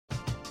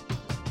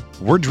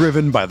We're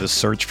driven by the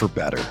search for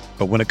better.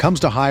 But when it comes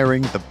to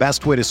hiring, the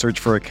best way to search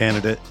for a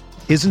candidate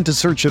isn't to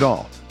search at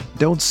all.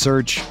 Don't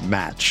search,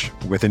 match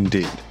with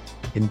Indeed.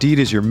 Indeed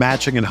is your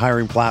matching and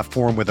hiring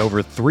platform with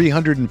over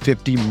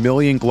 350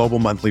 million global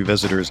monthly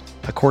visitors,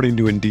 according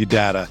to Indeed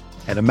data,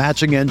 and a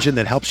matching engine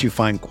that helps you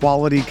find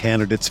quality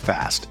candidates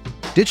fast.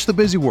 Ditch the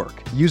busy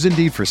work. Use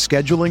Indeed for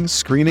scheduling,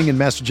 screening, and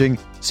messaging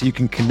so you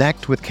can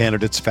connect with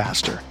candidates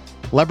faster.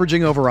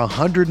 Leveraging over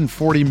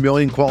 140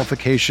 million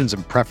qualifications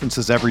and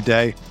preferences every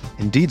day,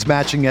 Indeed's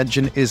matching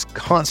engine is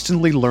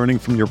constantly learning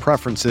from your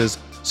preferences,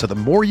 so the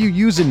more you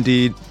use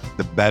Indeed,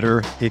 the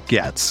better it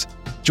gets.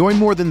 Join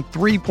more than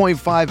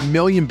 3.5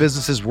 million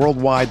businesses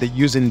worldwide that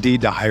use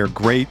Indeed to hire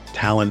great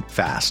talent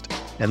fast.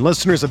 And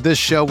listeners of this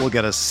show will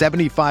get a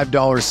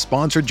 $75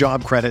 sponsored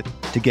job credit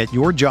to get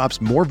your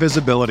jobs more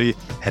visibility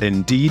at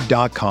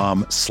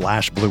Indeed.com/Blue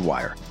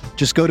Wire.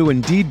 Just go to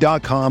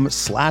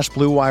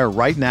Indeed.com/Blue Wire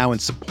right now and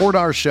support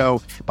our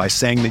show by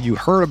saying that you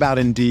heard about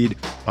Indeed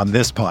on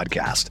this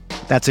podcast.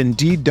 That's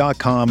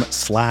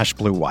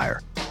Indeed.com/Blue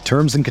Wire.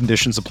 Terms and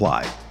conditions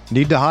apply.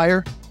 Need to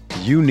hire?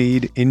 You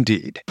need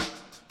Indeed.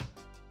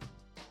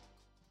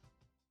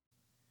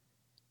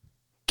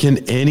 Can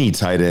any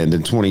tight end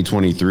in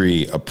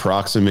 2023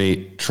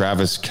 approximate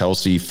Travis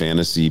Kelce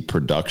fantasy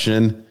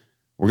production?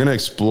 We're going to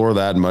explore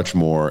that much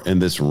more in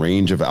this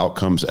Range of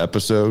Outcomes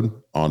episode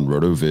on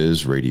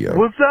RotoViz Radio.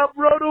 What's up,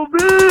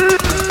 RotoViz?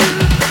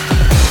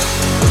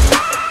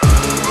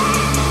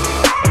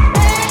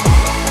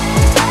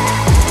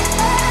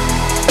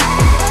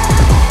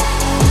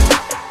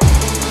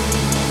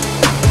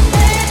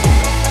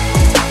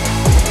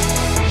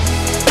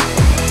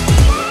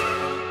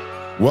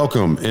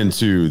 Welcome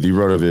into the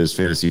RotoViz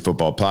Fantasy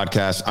Football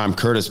Podcast. I'm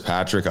Curtis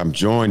Patrick. I'm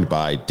joined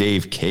by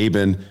Dave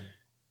Cabin.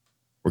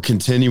 We're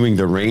continuing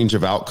the Range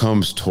of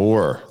Outcomes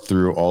tour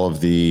through all of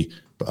the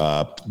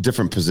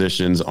different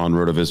positions on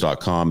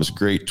rotoviz.com. It's a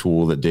great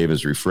tool that Dave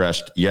has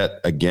refreshed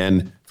yet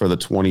again for the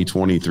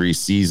 2023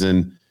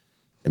 season.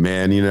 And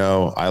man, you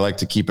know, I like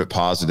to keep it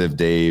positive,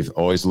 Dave,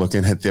 always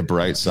looking at the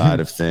bright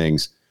side of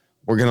things.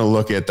 We're going to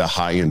look at the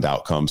high-end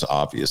outcomes,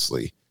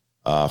 obviously,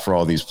 for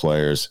all these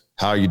players.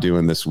 How are you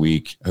doing this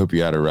week? I hope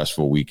you had a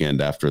restful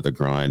weekend after the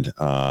grind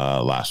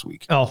last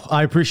week. Oh,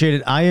 I appreciate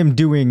it. I am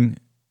doing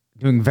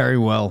very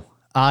well.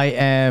 I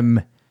am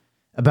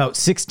about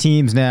 6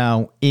 teams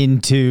now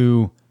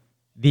into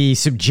the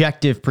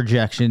subjective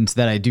projections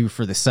that I do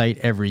for the site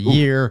every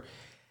year,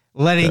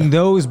 letting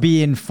those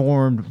be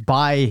informed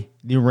by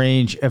the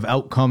range of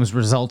outcomes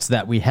results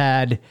that we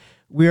had.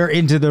 We are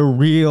into the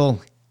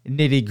real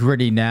nitty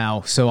gritty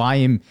now. So I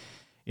am,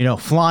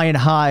 flying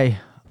high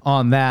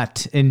on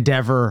that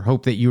endeavor.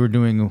 Hope that you are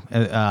doing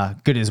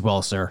good as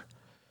well, sir.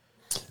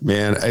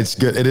 Man, it's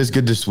good. It is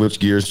good to switch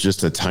gears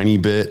just a tiny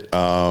bit.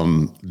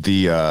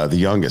 The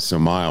youngest, so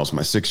Miles,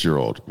 my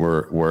 6-year-old,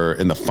 we're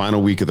in the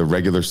final week of the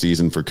regular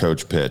season for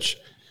Coach Pitch,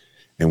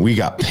 and we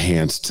got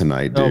pants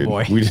tonight, dude. Oh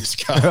boy, we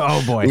just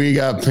got. We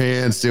got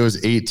pants. It was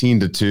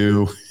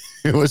 18-2.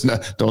 It was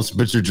not. Don't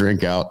spit your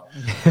drink out.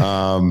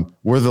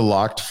 We're the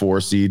locked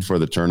 4 seed for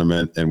the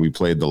tournament, and we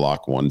played the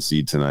lock 1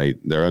 seed tonight.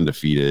 They're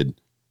undefeated.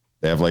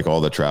 They have like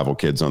all the travel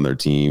kids on their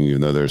team, even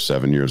though they're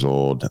 7 years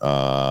old.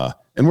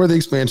 And we're the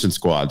expansion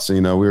squad. So,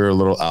 we were a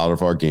little out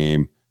of our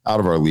game, out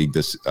of our league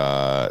this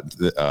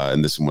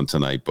in this one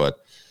tonight. But,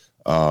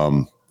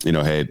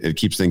 hey, it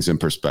keeps things in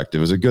perspective.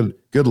 It was a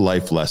good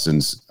life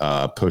lessons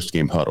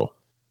post-game huddle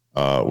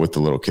with the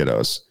little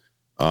kiddos.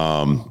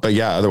 But,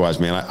 yeah, otherwise,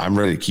 man, I'm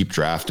ready to keep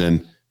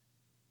drafting.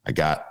 I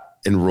got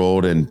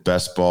enrolled in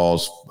Best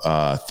Balls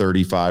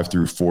 35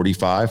 through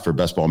 45 for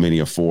Best Ball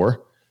Mania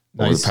 4.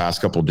 Nice. Over the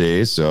past couple of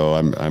days. So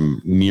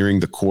I'm nearing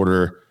the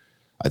quarter,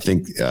 I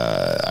think,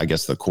 I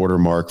guess the quarter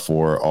mark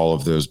for all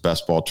of those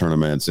best ball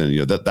tournaments. And,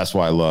 that's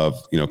why I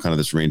love, kind of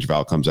this range of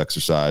outcomes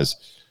exercise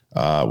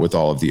with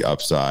all of the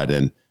upside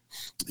and,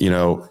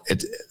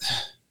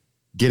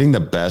 getting the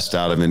best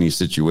out of any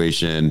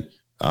situation,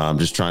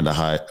 just trying to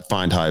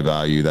find high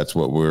value. That's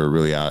what we're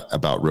really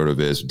about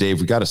RotoViz. Dave,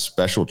 we got a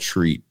special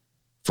treat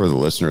for the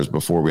listeners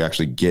before we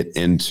actually get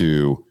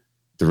into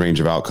the range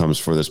of outcomes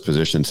for this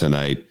position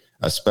tonight.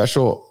 A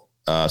special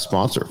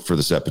sponsor for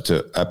this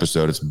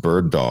episode, it's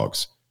Bird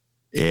Dogs.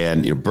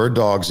 And, Bird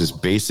Dogs is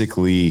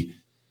basically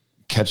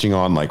catching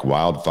on like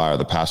wildfire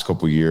the past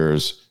couple of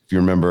years. If you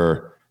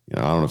remember,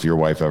 I don't know if your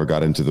wife ever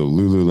got into the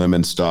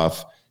Lululemon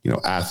stuff,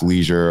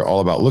 athleisure,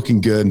 all about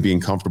looking good and being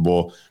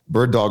comfortable.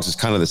 Bird Dogs is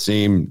kind of the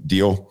same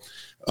deal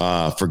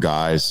for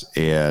guys,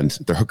 and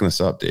they're hooking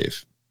us up,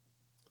 Dave.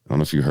 I don't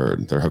know if you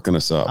heard. They're hooking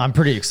us up. I'm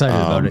pretty excited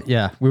about it.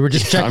 Yeah, we were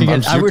just checking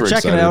it. We're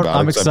checking it out.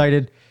 I'm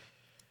excited.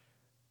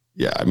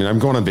 Yeah, I mean, I'm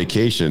going on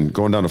vacation,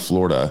 going down to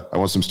Florida. I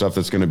want some stuff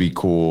that's going to be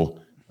cool.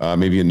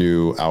 Maybe a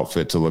new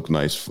outfit to look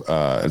nice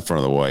in front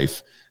of the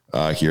wife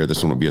here.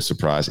 This one will be a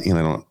surprise, and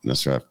I don't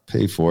necessarily have to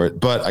pay for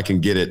it, but I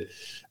can get it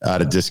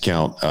at a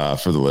discount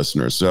for the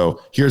listeners. So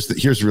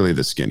here's really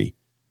the skinny.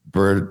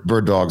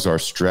 Bird Dogs are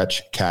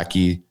stretch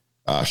khaki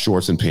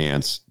shorts and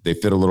pants. They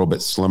fit a little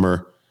bit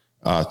slimmer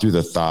through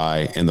the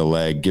thigh and the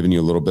leg, giving you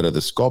a little bit of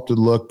the sculpted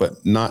look,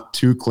 but not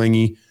too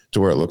clingy to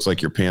where it looks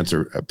like your pants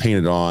are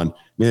painted on. I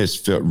mean, it's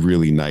felt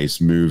really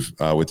nice move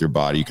with your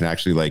body. You can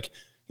actually, like,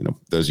 you know,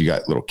 those you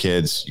got little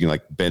kids, you can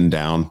like bend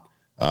down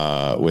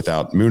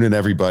without mooning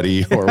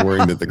everybody or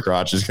worrying that the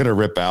crotch is going to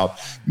rip out.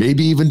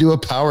 Maybe even do a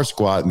power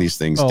squat in these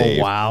things, Dave.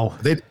 Oh, wow.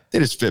 They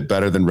just fit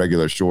better than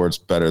regular shorts,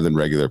 better than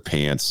regular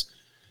pants.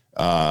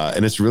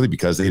 And it's really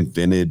because they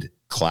invented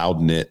cloud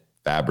knit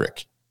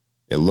fabric.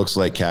 It looks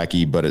like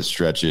khaki, but it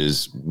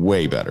stretches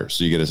way better.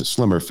 So you get a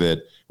slimmer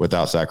fit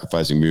without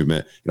sacrificing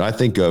movement. You know, I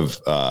think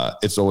of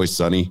It's Always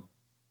Sunny.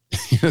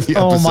 You know, the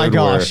oh my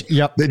gosh!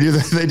 Yep. They do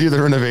the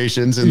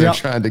renovations and they're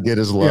trying to get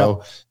as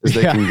low as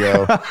they can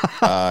go.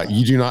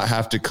 You do not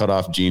have to cut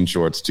off jean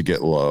shorts to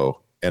get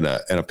low in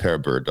a pair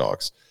of bird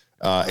dogs.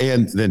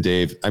 And then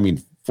Dave, I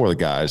mean, for the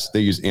guys, they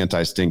use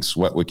anti-stink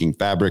sweat wicking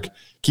fabric,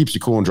 keeps you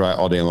cool and dry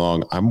all day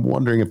long. I'm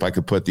wondering if I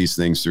could put these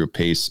things through a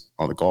pace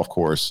on the golf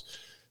course.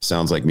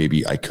 Sounds like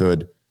maybe I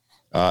could.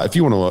 If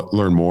you want to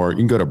learn more, you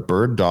can go to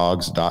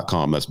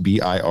birddogs.com. That's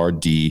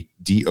BIRDDOGS,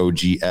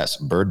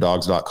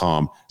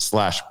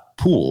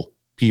 birddogs.com/pool,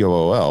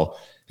 POOL.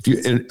 If you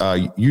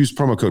use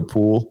promo code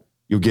POOL,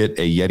 you'll get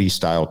a Yeti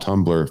style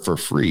tumbler for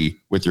free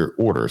with your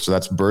order. So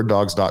that's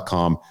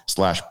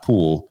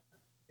birddogs.com/pool,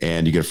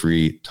 and you get a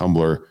free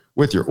tumbler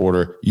with your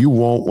order. You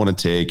won't want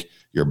to take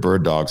your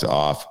bird dogs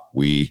off.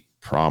 We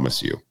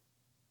promise you.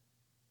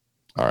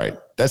 All right.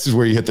 This is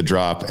where you hit the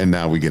drop. And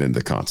now we get into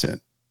the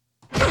content.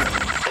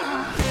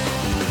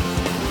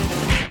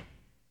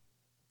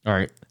 All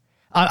right.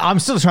 I'm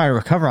still trying to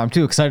recover. I'm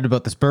too excited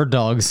about this bird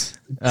dogs.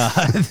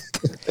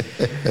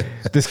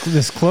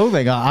 This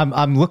clothing.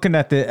 I'm looking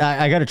at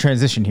I got to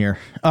transition here.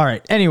 All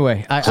right.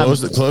 Anyway,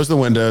 close the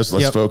windows.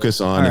 Let's focus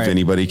on if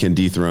anybody can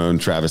dethrone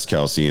Travis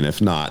Kelce, and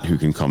if not, who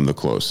can come the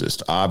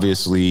closest.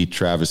 Obviously,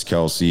 Travis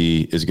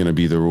Kelce is going to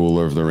be the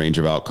ruler of the range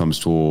of outcomes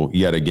tool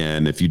yet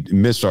again. If you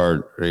missed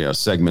our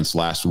segments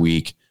last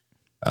week,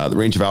 the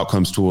range of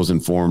outcomes tool is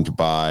informed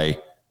by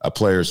a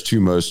player's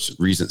 2 most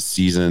recent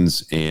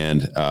seasons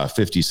and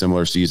 50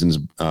 similar seasons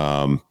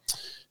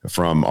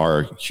from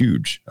our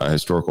huge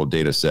historical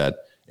data set.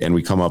 And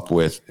we come up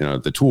with,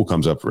 the tool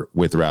comes up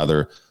with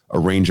rather a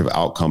range of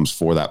outcomes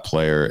for that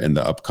player in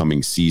the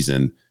upcoming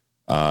season,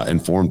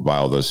 informed by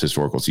all those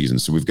historical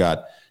seasons. So we've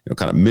got,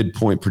 kind of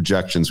midpoint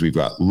projections. We've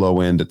got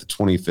low end at the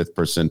 25th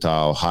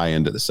percentile, high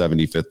end at the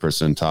 75th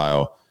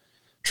percentile.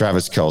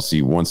 Travis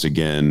Kelce, once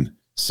again,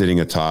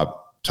 sitting atop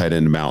tight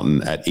end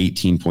mountain at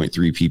 18.3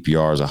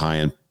 PPR is a high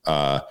end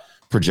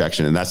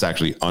projection. And that's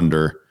actually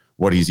under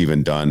what he's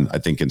even done, I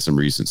think, in some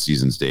recent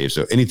seasons, Dave.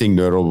 So anything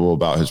notable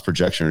about his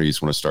projection, or you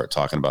just want to start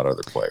talking about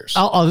other players?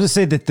 I'll just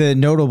say that the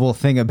notable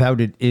thing about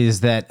it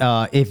is that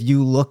if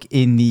you look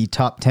in the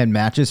top 10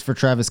 matches for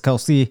Travis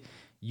Kelce,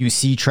 you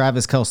see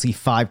Travis Kelce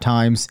 5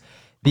 times.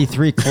 The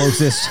 3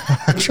 closest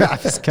are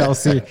Travis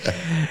Kelce.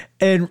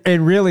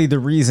 And really the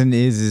reason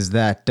is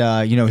that,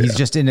 he's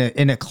just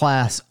in a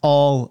class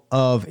all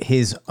of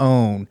his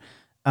own.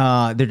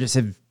 They're just,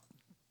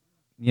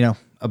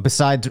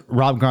 besides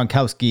Rob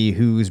Gronkowski,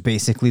 who's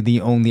basically the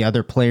only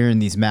other player in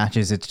these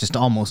matches, it's just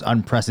almost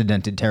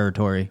unprecedented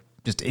territory.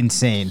 Just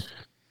insane.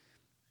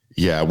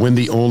 Yeah.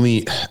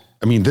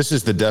 This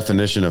is the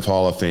definition of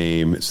Hall of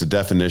Fame. It's the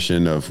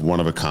definition of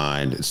one of a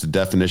kind. It's the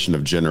definition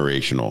of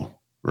generational.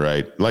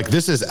 Right. Like,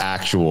 this is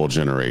actual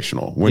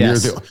generational. When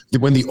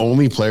when the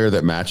only player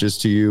that matches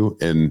to you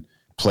in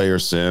player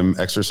sim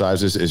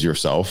exercises is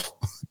yourself,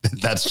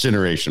 that's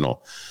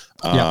generational.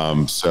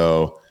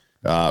 So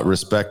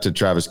respect to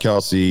Travis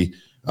Kelce.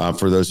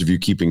 For those of you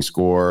keeping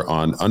score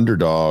on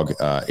Underdog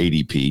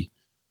ADP,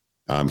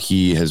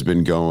 he has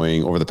been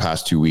going over the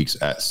past 2 weeks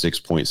at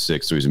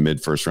 6.6. So he's a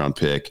mid first round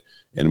pick.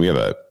 And we have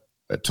a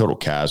total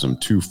chasm,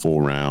 2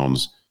 full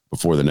rounds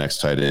before the next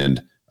tight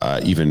end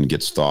even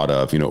gets thought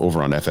of,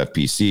 over on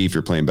FFPC. If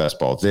you're playing best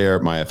ball there,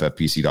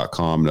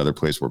 myffpc.com, another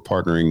place we're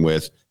partnering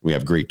with. We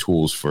have great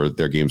tools for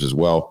their games as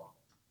well.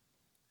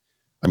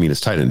 It's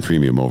tight end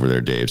premium over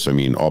there, Dave. So,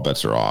 all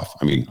bets are off.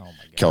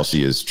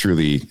 Kelce is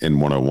truly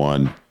in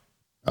 101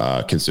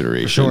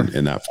 consideration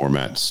in that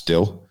format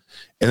still.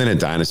 And then in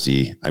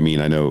Dynasty, I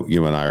know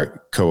you and I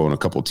co-own a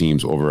couple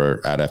teams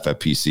over at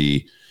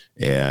FFPC,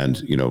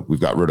 and, we've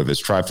got rid of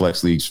his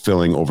Triflex leagues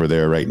filling over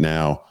there right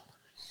now.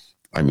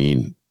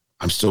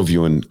 I'm still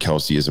viewing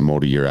Kelce as a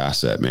multi-year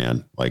asset,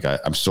 man. Like,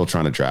 I'm still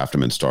trying to draft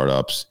him in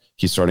startups.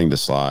 He's starting to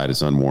slide.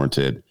 It's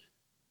unwarranted.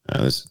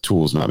 This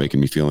tool is not making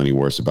me feel any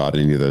worse about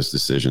any of those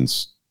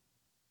decisions.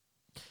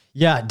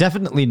 Yeah,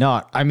 definitely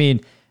not.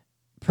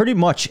 Pretty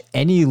much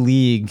any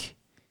league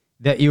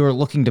that you are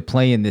looking to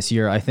play in this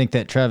year, I think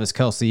that Travis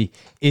Kelce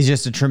is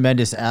just a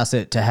tremendous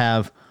asset to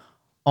have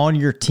on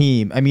your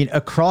team.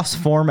 Across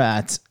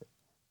formats,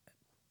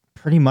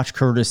 pretty much,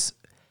 Curtis,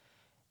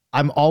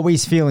 I'm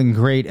always feeling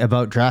great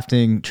about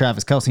drafting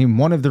Travis Kelce. And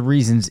one of the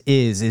reasons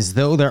is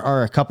though there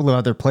are a couple of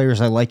other players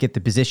I like at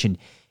the position,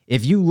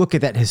 if you look at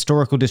that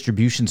historical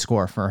distribution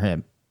score for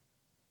him,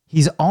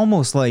 he's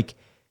almost like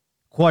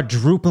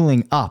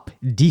quadrupling up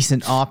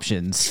decent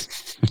options,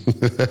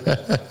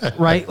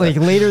 right? Like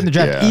later in the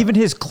draft, even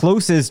his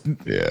closest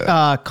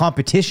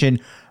competition,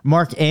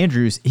 Mark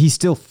Andrews, he's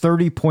still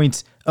 30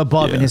 points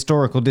above in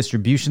historical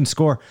distribution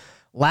score.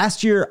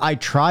 Last year, I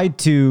tried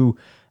to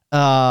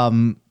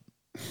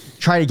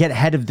get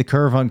ahead of the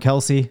curve on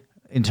Kelce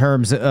in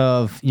terms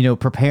of,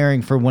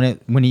 preparing for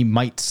when he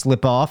might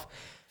slip off.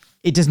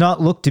 It does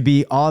not look to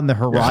be on the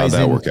horizon.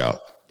 How'd that work out?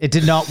 It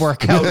did not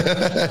work out.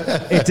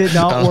 It did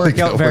not work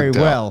out very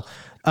well.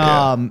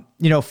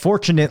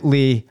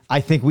 Fortunately,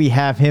 I think we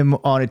have him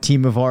on a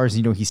team of ours.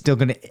 He's still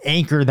going to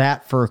anchor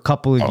that for a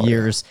couple of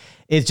years.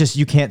 Yeah. It's just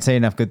you can't say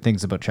enough good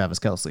things about Travis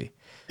Kelce.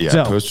 Yeah,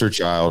 so, poster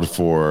child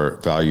for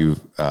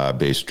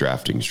value-based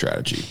drafting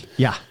strategy.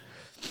 Yeah.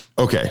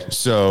 Okay,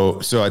 so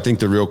I think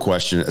the real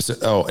question is,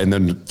 and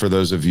then for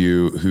those of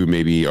you who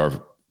maybe are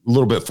a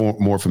little bit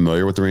more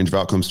familiar with the range of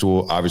outcomes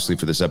tool, obviously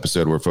for this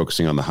episode, we're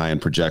focusing on the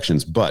high-end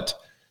projections, but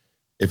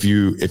if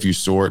you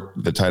sort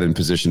the tight end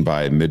position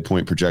by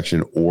midpoint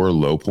projection or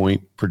low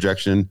point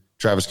projection,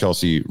 Travis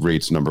Kelce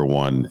rates number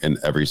one in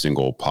every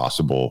single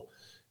possible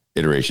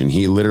iteration.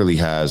 He literally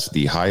has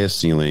the highest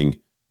ceiling,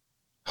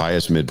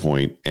 highest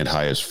midpoint, and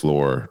highest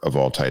floor of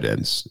all tight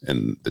ends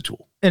in the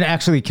tool. And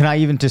actually, can I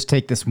even just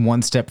take this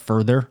one step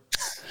further?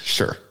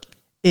 Sure.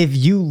 If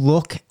you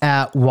look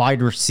at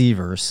wide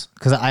receivers,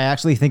 because I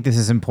actually think this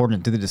is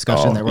important to the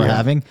discussion that we're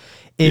having.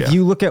 If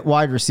you look at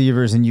wide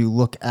receivers and you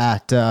look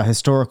at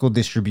historical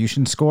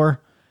distribution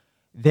score,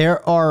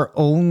 there are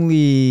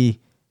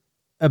only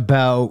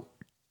about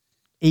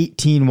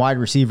 18 wide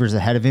receivers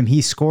ahead of him.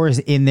 He scores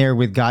in there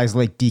with guys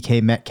like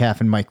DK Metcalf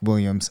and Mike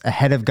Williams,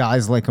 ahead of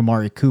guys like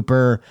Amari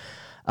Cooper,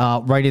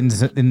 right in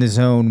the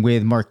zone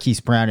with Marquise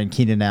Brown and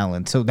Keenan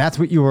Allen. So that's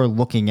what you are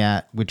looking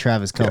at with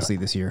Travis Kelce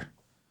this year.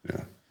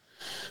 Yeah.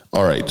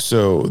 All right.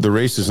 So the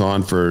race is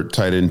on for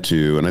tight end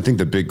 2. And I think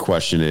the big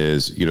question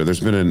is, there's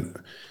been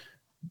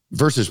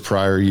versus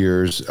prior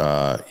years,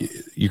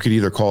 you could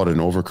either call it an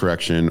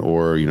overcorrection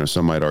or,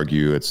 some might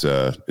argue it's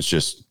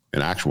just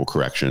an actual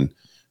correction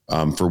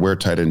for where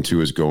tight end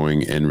 2 is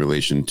going in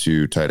relation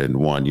to tight end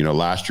 1.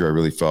 Last year I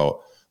really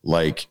felt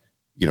like,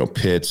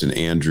 Pitts and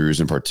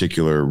Andrews in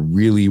particular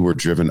really were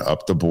driven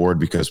up the board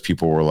because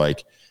people were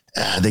like,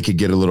 they could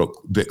get a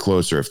little bit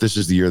closer. If this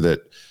is the year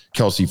that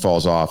Kelce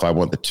falls off, I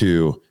want the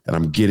 2, and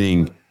I'm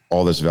getting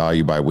all this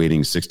value by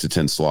waiting 6 to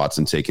 10 slots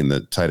and taking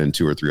the tight end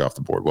 2 or 3 off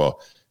the board.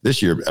 Well,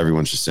 this year,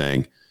 everyone's just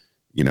saying,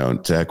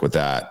 to heck with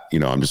that.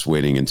 I'm just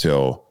waiting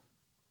until,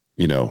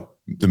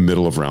 the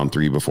middle of round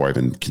 3 before I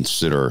even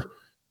consider,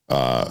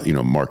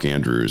 Mark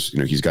Andrews.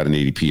 He's got an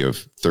ADP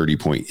of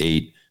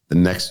 30.8. The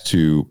next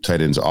 2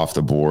 tight ends off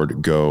the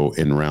board go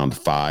in round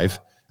 5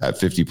 at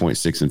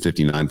 50.6 and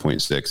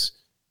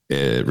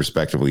 59.6.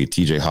 Respectively,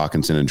 TJ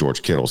Hawkinson and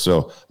George Kittle.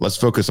 So let's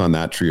focus on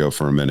that trio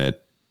for a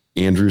minute.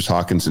 Andrews,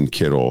 Hawkinson,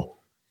 Kittle.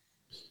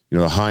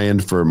 The high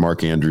end for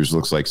Mark Andrews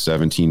looks like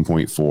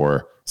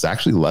 17.4. It's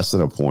actually less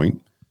than a point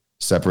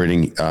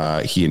separating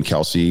he and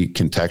Kelce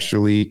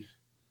contextually.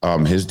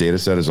 His data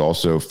set is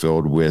also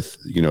filled with,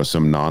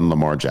 some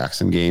non-Lamar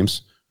Jackson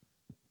games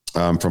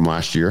from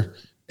last year.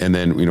 And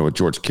then, with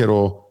George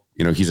Kittle,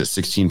 he's at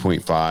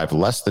 16.5,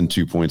 less than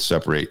 2 points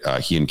separate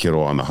he and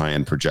Kittle on the high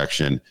end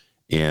projection.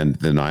 And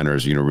the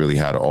Niners, really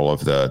had all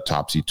of the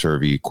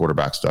topsy-turvy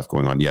quarterback stuff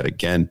going on yet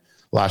again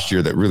last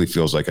year. That really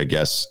feels like, I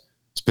guess,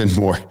 it's been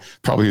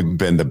probably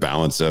been the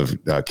balance of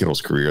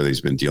Kittle's career that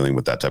he's been dealing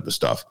with that type of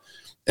stuff.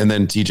 And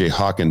then TJ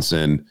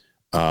Hawkinson,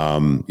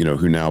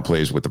 who now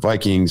plays with the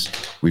Vikings.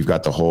 We've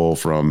got the whole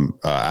from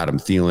Adam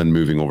Thielen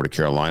moving over to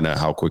Carolina.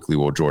 How quickly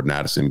will Jordan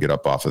Addison get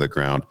up off of the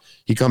ground?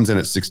 He comes in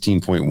at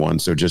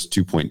 16.1, so just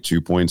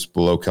 2.2 points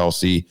below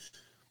Kelce.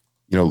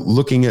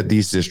 Looking at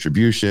these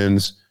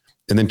distributions,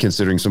 and then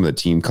considering some of the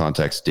team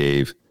context,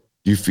 Dave,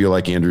 do you feel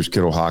like Andrews,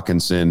 Kittle,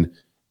 Hawkinson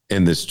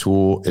in this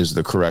tool is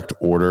the correct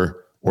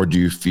order? Or do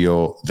you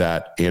feel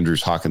that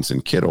Andrews,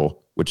 Hawkinson,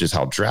 Kittle, which is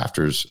how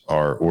drafters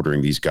are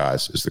ordering these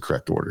guys, is the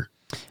correct order?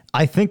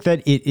 I think that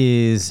it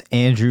is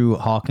Andrews,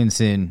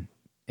 Hawkinson,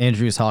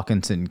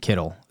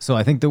 Kittle. So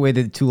I think the way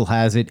that the tool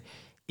has it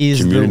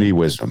is community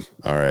wisdom.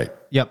 All right.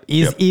 Yep.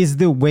 Is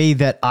the way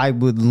that I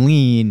would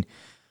lean.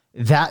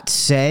 That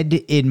said,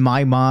 in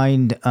my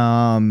mind,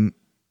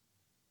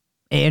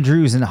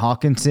 Andrews and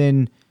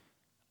Hawkinson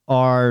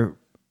are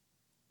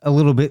a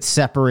little bit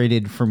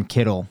separated from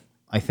Kittle,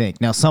 I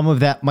think. Now, some of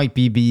that might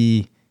be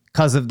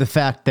because of the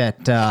fact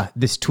that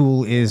this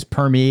tool is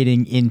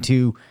permeating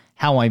into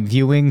how I'm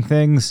viewing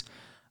things.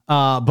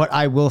 But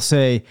I will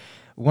say,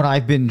 when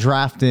I've been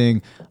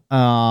drafting,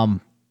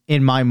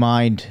 in my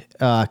mind,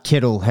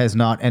 Kittle has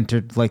not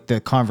entered like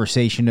the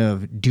conversation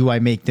of, do I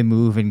make the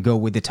move and go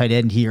with the tight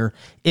end here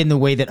in the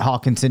way that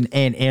Hawkinson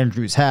and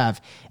Andrews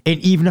have. And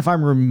even if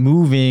I'm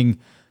removing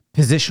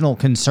positional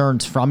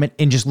concerns from it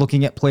and just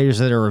looking at players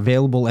that are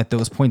available at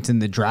those points in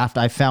the draft,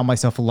 I found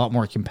myself a lot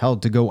more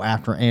compelled to go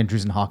after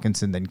Andrews and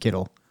Hawkinson than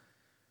Kittle.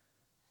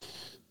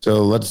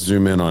 So let's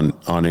zoom in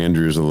on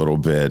Andrews a little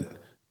bit.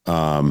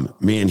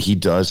 Man, he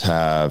does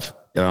have,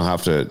 I don't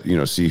have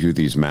to, see who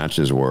these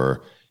matches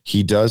were.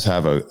 he does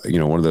have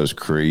one of those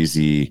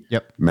crazy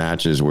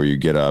matches where you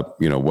get up,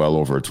 well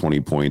over 20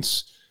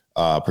 points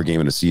per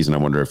game in a season. I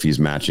wonder if he's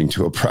matching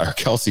to a prior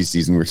Kelce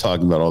season. We're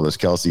talking about all those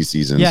Kelce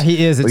seasons. Yeah,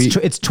 he is.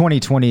 It's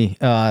 2020.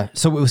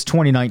 So it was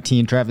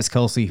 2019, Travis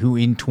Kelce, who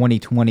in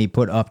 2020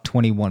 put up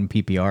 21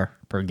 PPR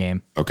per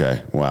game.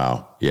 Okay.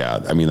 Wow. Yeah.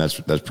 I mean, that's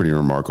pretty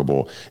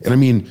remarkable. And I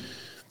mean,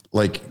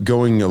 like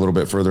going a little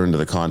bit further into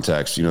the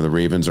context, the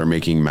Ravens are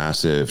making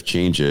massive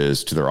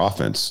changes to their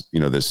offense,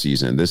 this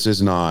season. This is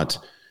not,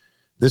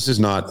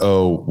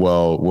 oh,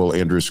 well, will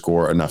Andrews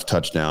score enough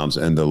touchdowns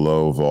and the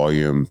low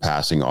volume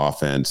passing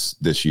offense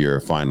this year?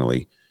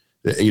 Finally,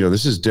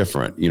 this is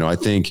different. I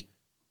think,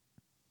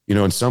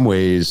 in some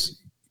ways,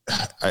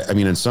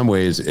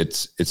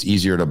 it's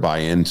easier to buy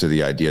into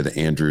the idea that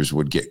Andrews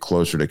would get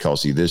closer to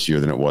Kelce this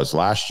year than it was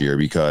last year,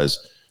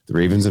 because the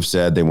Ravens have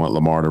said they want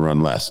Lamar to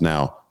run less.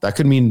 Now, that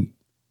could mean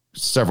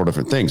several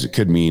different things. It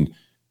could mean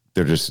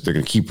they're going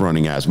to keep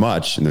running as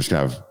much, and they're just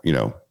going to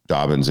have,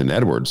 Dobbins and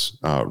Edwards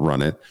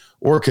run it.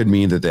 Or it could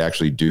mean that they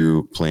actually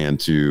do plan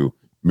to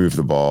move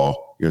the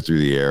ball, through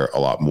the air a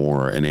lot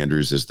more. And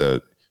Andrews is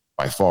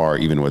by far,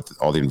 even with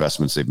all the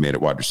investments they've made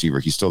at wide receiver,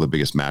 he's still the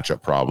biggest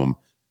matchup problem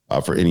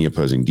for any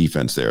opposing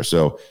defense there.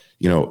 So,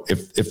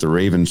 if the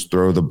Ravens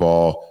throw the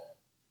ball,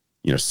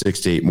 6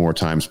 to 8 more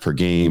times per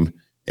game,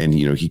 and,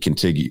 he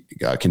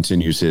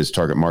continues his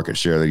target market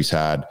share that he's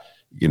had,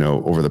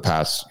 over the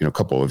past,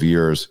 couple of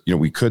years,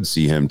 we could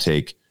see him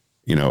take,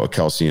 a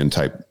Kelcean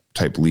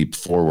type leap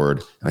forward.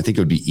 And I think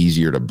it would be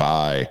easier to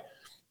buy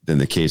than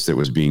the case that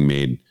was being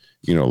made,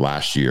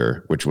 last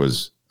year, which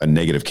was a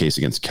negative case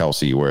against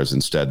Kelce, whereas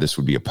instead this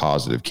would be a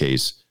positive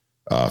case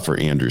for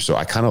Andrew. So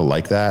I kind of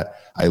like that.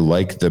 I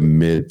like the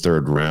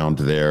mid-third round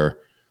there.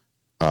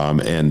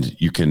 And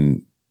you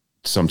can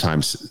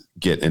sometimes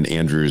get an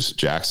Andrews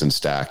Jackson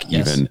stack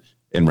even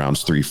in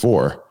rounds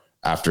 3-4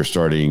 after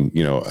starting,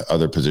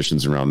 other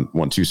positions around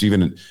 1-2. So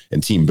even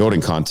in team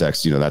building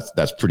context,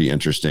 that's pretty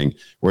interesting.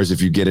 Whereas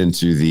if you get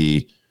into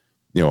the,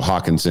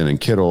 Hawkinson and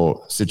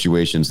Kittle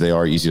situations, they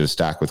are easy to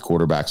stack with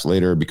quarterbacks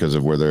later because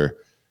of where their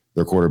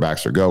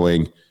quarterbacks are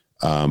going.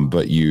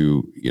 But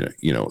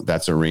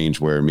that's a range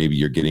where maybe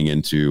you're getting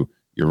into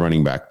your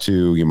running back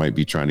 2. You might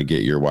be trying to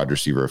get your wide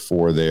receiver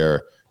 4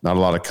 there. Not a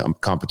lot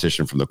of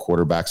competition from the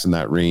quarterbacks in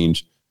that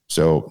range.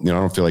 So, I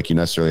don't feel like you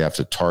necessarily have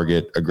to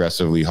target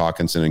aggressively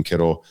Hawkinson and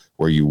Kittle,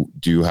 where you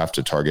do have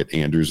to target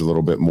Andrews a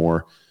little bit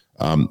more.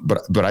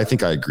 But I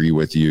think I agree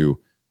with you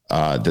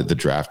that the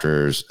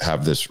drafters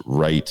have this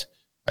right.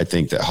 I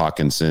think that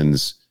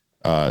Hawkinson's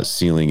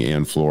ceiling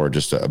and floor are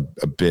just a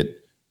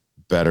bit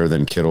better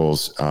than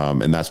Kittle's.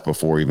 And that's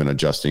before even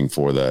adjusting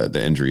for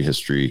the injury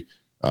history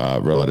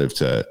relative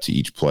to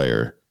each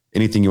player.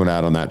 Anything you want to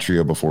add on that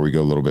trio before we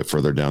go a little bit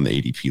further down the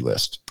ADP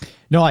list?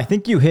 No, I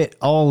think you hit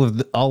all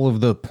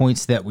of the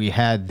points that we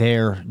had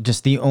there.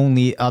 Just the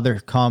only other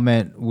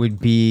comment would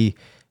be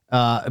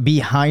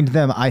behind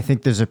them. I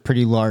think there's a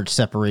pretty large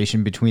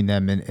separation between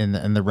them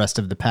and the rest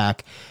of the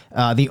pack.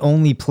 The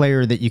only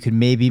player that you could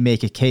maybe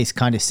make a case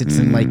kind of sits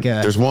in like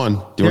there's one. Do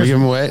you want to give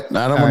him away?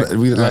 I don't want to.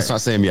 Let's not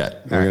say him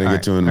yet. We're going to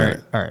get to him in a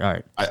minute. All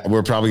right.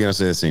 We're probably going to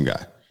say the same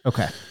guy.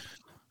 Okay.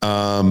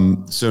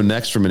 So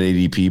next, from an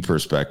ADP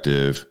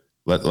perspective,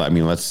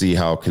 let's see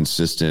how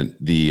consistent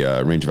the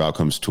range of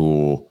outcomes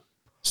tool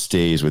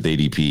stays with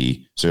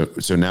ADP.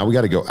 So now we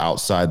got to go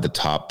outside the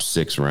top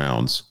 6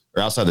 rounds,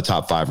 or outside the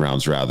top 5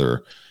 rounds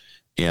rather.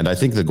 And I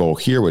think the goal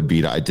here would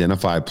be to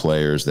identify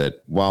players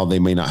that, while they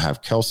may not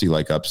have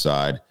Kelce-like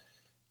upside,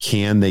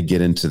 can they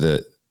get into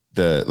the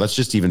let's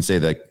just even say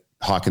the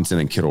Hawkinson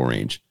and Kittle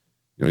range.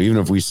 Even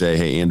if we say,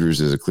 hey, Andrews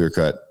is a clear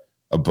cut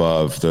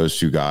above those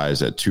 2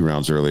 guys at 2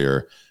 rounds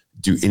earlier,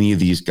 do any of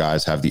these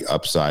guys have the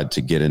upside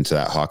to get into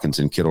that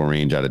Hawkinson Kittle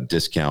range at a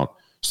discount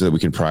so that we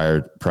can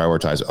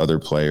prioritize other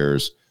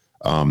players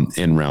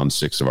in round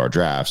 6 of our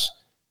drafts?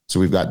 So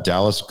we've got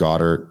Dallas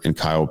Goedert and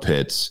Kyle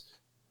Pitts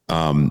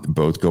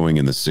both going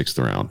in the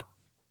 6th round.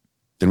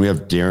 Then we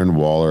have Darren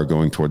Waller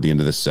going toward the end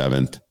of the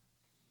 7th,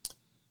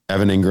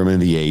 Evan Ingram in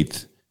the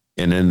 8th.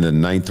 And in the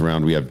 9th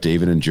round, we have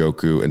David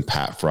Njoku and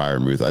Pat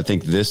Freiermuth. I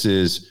think this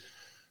is,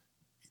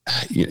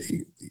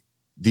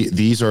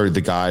 these are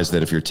the guys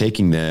that if you're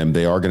taking them,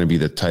 they are going to be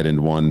the tight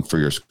end 1 for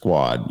your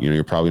squad.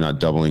 You're probably not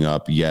doubling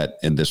up yet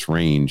in this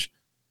range.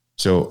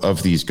 So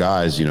of these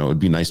guys, it would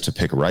be nice to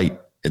pick right.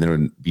 And then it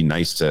would be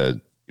nice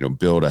to,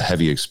 build a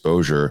heavy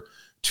exposure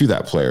to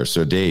that player.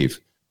 So Dave,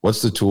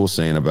 what's the tool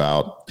saying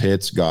about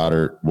Pitts,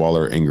 Goddard,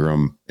 Waller,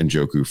 Ingram, and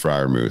Njoku,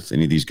 Freiermuth?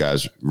 Any of these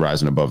guys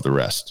rising above the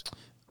rest?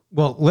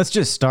 Well, let's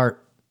just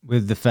start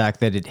with the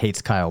fact that it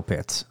hates Kyle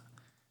Pitts.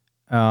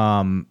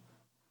 And,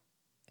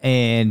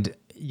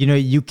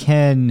 you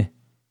can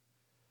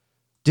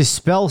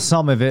dispel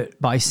some of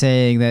it by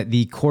saying that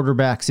the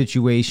quarterback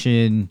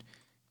situation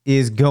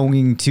is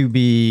going to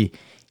be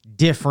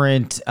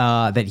different,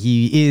 that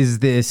he is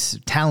this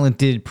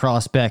talented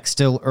prospect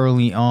still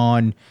early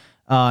on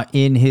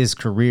in his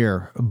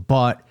career.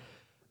 But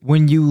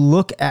when you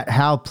look at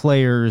how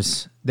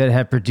players that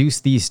have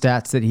produced these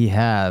stats that he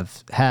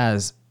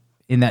has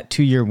in that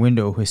 2-year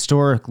window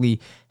historically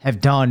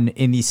have done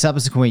in the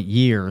subsequent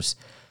years,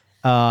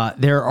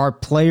 there are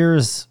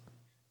players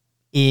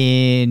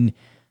in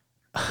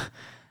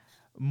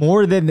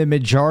more than the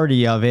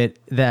majority of it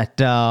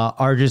that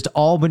are just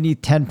all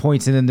beneath 10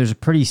 points, and then there's a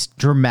pretty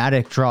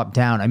dramatic drop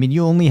down. I mean,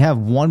 you only have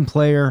one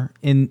player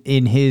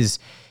in his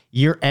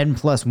year N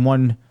plus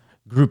one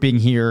grouping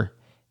here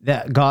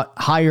that got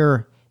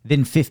higher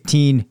than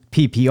 15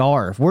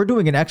 PPR. If we're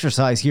doing an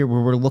exercise here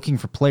where we're looking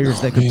for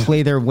players that could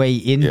play their way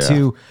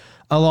into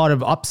a lot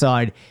of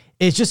upside,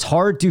 it's just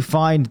hard to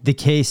find the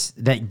case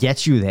that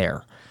gets you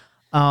there.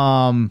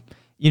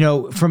 You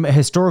know, from a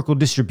historical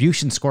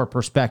distribution score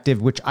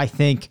perspective, which I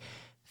think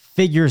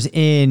figures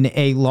in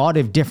a lot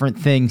of different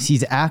things,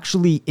 he's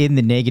actually in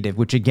the negative,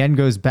 which again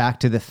goes back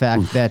to the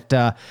fact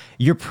that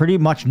you're pretty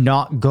much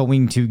not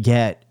going to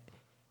get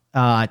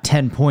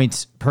 10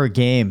 points per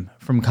game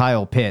from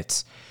Kyle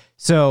Pitts.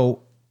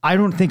 So I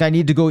don't think I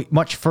need to go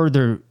much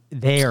further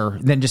there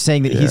than just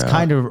saying that he's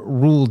kind of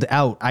ruled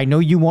out. I know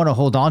you want to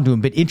hold on to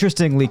him, but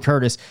interestingly,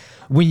 Curtis,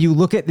 when you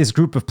look at this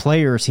group of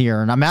players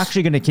here, and I'm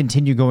actually going to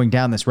continue going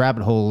down this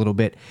rabbit hole a little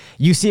bit,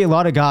 you see a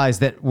lot of guys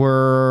that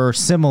were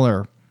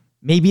similar.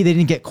 Maybe they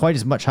didn't get quite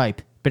as much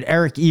hype, but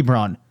Eric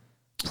Ebron,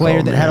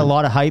 player that had a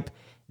lot of hype,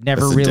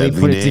 never really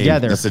put it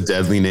together. That's a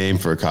deadly name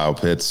for a Kyle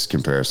Pitts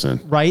comparison.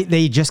 Right?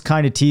 They just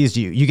kind of teased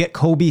you. You get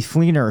Kobe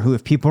Fleener, who,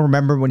 if people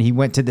remember when he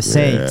went to the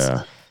Saints,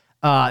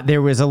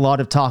 there was a lot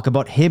of talk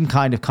about him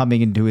kind of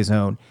coming into his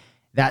own.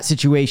 That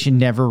situation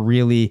never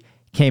really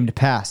came to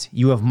pass.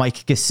 You have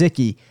Mike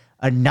Gesicki,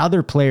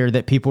 another player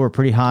that people were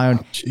pretty high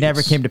on,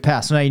 never came to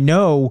pass. And I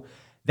know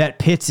that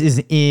Pitts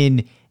is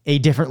in a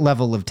different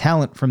level of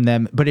talent from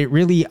them, but it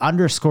really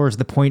underscores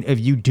the point of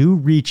you do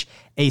reach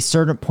a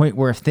certain point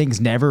where if things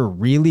never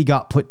really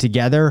got put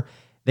together,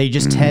 they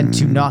just tend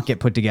to not get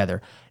put together.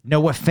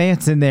 Noah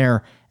Fant's in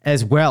there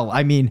as well.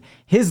 I mean,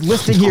 his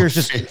listing here is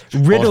just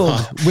riddled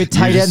with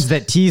tight ends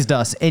that teased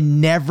us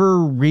and never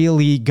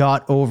really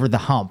got over the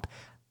hump,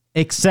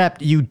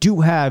 except you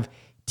do have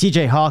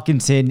TJ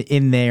Hawkinson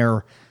in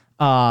there.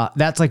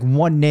 That's like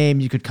one name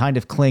you could kind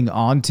of cling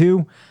on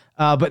to.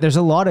 But there's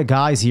a lot of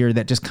guys here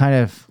that just kind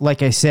of,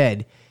 like I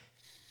said,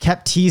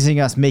 kept teasing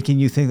us, making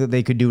you think that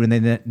they could do it,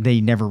 and then they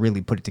never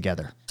really put it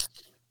together.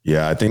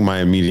 Yeah, I think my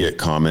immediate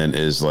comment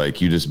is like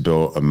you just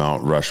built a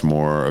Mount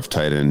Rushmore of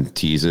tight end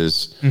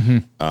teases.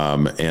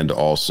 And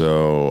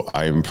also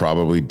I'm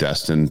probably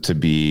destined to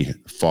be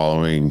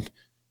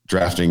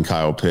drafting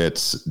Kyle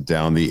Pitts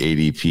down the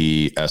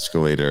ADP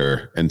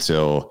escalator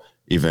until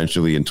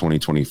eventually in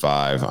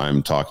 2025,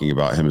 I'm talking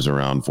about him as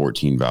around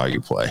 14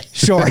 value play.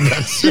 Sure.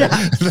 That's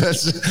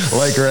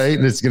like, right.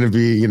 And it's going to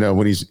be, you know,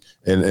 when he's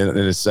in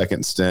his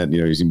second stint,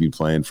 you know, he's going to be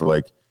playing for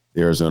like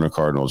the Arizona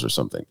Cardinals or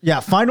something. Yeah.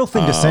 Final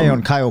thing to say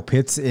on Kyle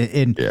Pitts.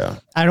 I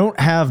don't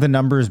have the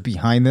numbers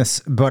behind this,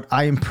 but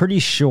I am pretty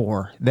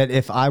sure that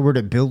if I were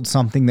to build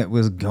something that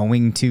was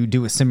going to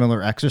do a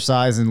similar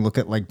exercise and look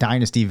at like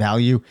dynasty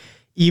value,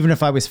 even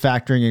if I was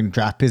factoring in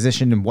draft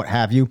position and what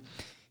have you,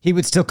 he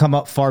would still come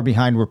up far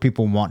behind where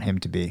people want him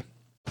to be.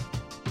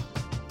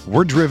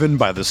 We're driven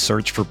by the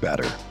search for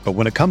better. But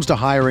when it comes to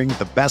hiring,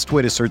 the best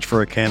way to search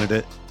for a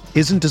candidate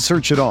isn't to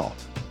search at all.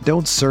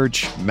 Don't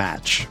search,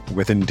 match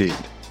with Indeed.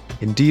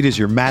 Indeed is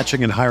your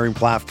matching and hiring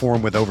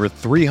platform with over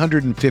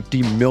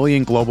 350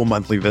 million global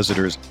monthly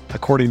visitors,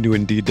 according to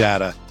Indeed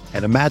data,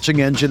 and a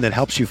matching engine that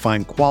helps you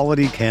find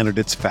quality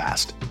candidates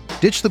fast.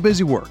 Ditch the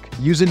busy work.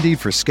 Use Indeed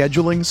for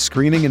scheduling,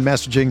 screening, and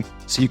messaging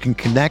so you can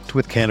connect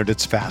with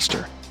candidates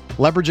faster.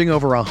 Leveraging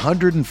over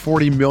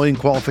 140 million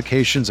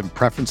qualifications and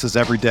preferences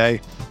every day,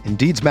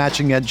 Indeed's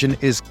matching engine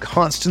is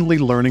constantly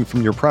learning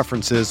from your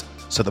preferences,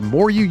 so the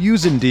more you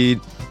use Indeed,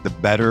 the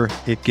better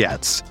it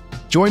gets.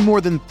 Join more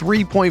than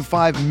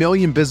 3.5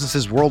 million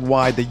businesses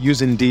worldwide that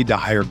use Indeed to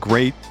hire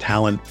great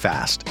talent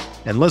fast.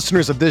 And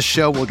listeners of this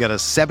show will get a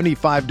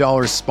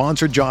 $75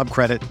 sponsored job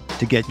credit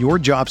to get your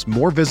jobs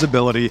more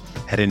visibility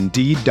at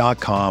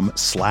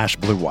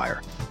Indeed.com/Blue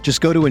Wire. Just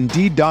go to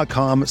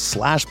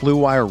Indeed.com/Blue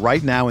Wire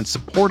right now and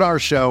support our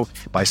show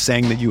by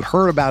saying that you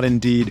heard about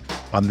Indeed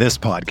on this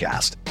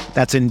podcast.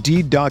 That's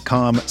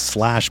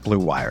Indeed.com/Blue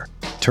Wire.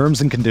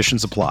 Terms and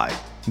conditions apply.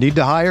 Need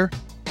to hire?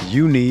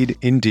 You need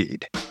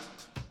Indeed.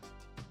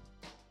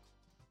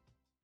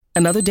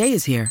 Another day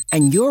is here,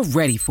 and you're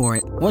ready for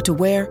it. What to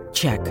wear?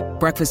 Check.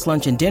 Breakfast,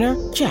 lunch, and dinner?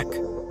 Check.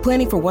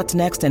 Planning for what's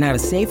next and how to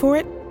save for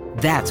it?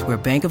 That's where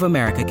Bank of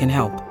America can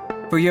help.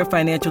 For your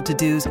financial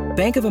to-dos,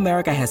 Bank of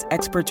America has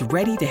experts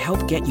ready to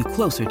help get you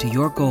closer to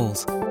your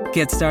goals.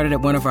 Get started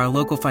at one of our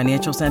local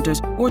financial centers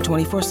or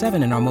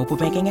 24/7 in our mobile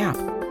banking app.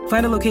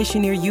 Find a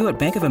location near you at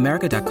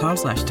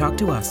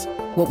bankofamerica.com/talktous.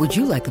 What would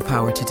you like the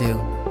power to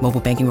do?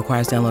 Mobile banking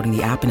requires downloading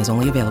the app and is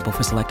only available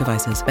for select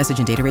devices. Message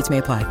and data rates may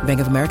apply. Bank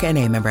of America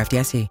N.A., member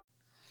FDIC.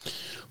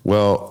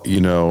 Well,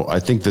 you know, I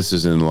think this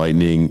is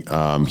enlightening.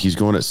 He's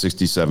going at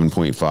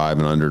 67.5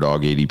 and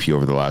underdog ADP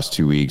over the last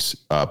 2 weeks.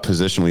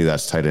 Positionally,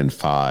 that's tight end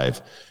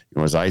 5. You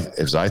know, as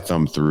I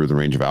thumb through the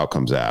Range of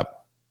Outcomes app,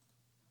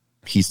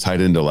 he's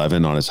tight end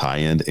 11 on his high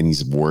end, and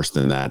he's worse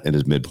than that at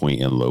his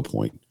midpoint and low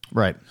point.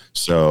 Right.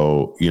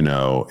 So,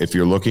 if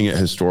you're looking at the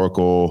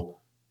historical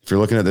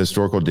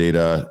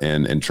data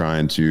and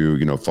trying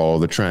to, follow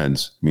the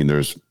trends, I mean,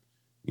 there's,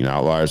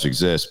 outliers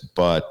exist,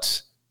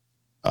 but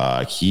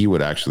he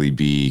would actually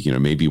be,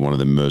 maybe one of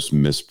the most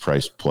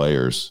mispriced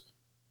players.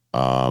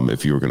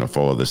 If you were going to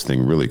follow this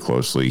thing really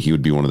closely, he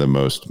would be one of the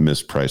most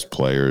mispriced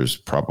players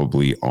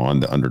probably on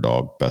the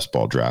Underdog best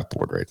ball draft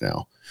board right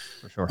now.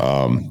 For sure.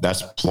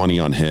 That's plenty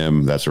on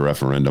him. That's a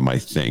referendum, I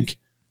think.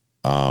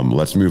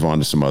 Let's move on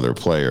to some other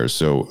players.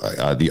 So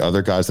the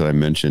other guys that I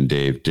mentioned,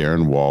 Dave,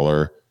 Darren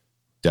Waller,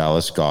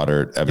 Dallas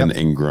Goedert, Evan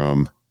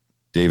Ingram,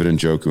 David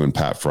Njoku, and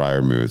Pat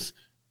Freiermuth.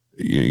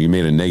 You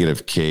made a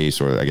negative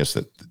case, or I guess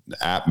that the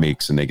app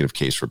makes a negative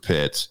case for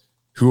Pitts.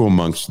 Who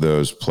amongst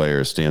those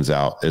players stands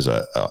out as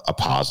a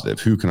positive?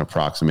 Who can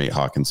approximate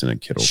Hawkinson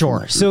and Kittle?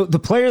 Sure. So the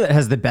player that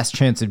has the best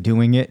chance of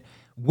doing it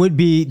would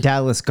be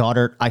Dallas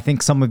Goedert. I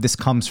think some of this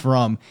comes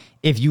from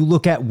if you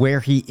look at where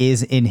he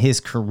is in his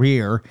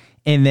career,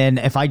 and then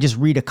if I just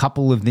read a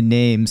couple of the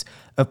names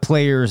of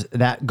players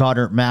that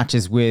Goedert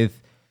matches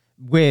with,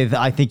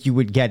 I think you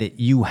would get it.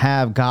 You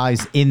have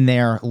guys in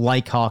there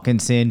like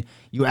Hawkinson.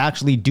 You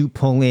actually do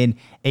pull in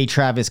a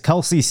Travis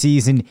Kelce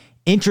season.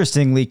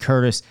 Interestingly,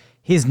 Curtis,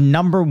 his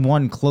number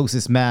one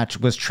closest match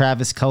was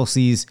Travis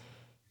Kelce's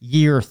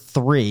year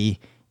 3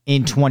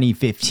 in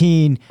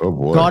 2015. Oh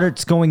boy.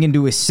 Goddard's going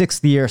into his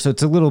 6th year, so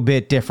it's a little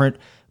bit different.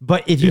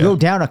 But if you go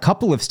down a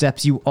couple of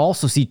steps, you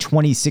also see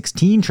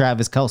 2016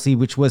 Travis Kelce,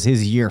 which was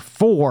his year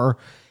 4.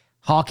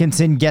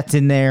 Hawkinson gets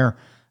in there.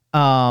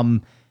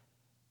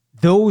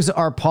 Those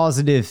are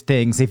positive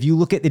things. If you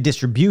look at the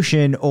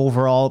distribution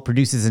overall, it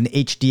produces an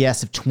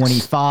HDS of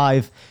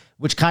 25,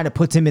 which kind of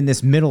puts him in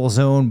this middle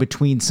zone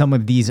between some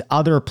of these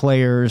other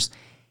players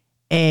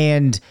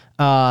and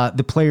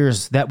the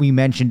players that we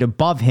mentioned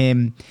above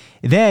him.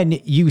 Then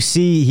you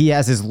see he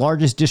has his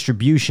largest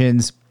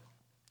distributions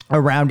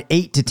around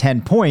 8 to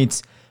 10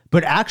 points,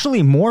 but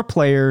actually more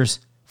players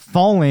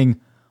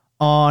falling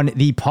on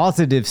the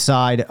positive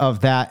side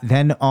of that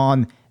than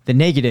on the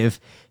negative.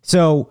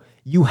 So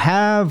you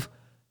have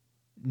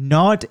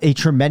not a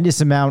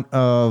tremendous amount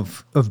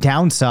of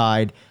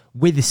downside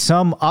with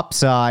some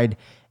upside,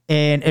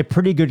 and a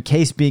pretty good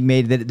case being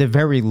made that at the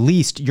very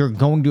least, you're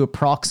going to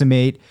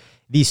approximate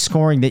the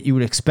scoring that you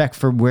would expect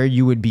for where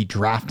you would be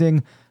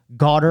drafting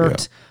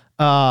Goedert.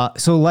 Yeah.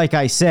 So like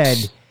I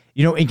said,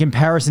 in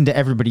comparison to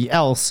everybody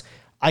else,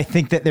 I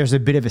think that there's a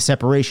bit of a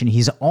separation.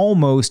 He's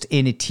almost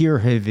in a tier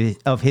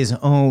of his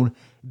own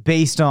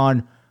based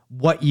on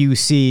what you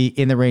see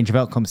in the range of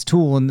outcomes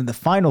tool. And then the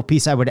final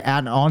piece I would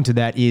add on to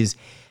that is,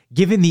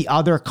 given the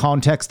other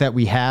context that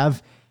we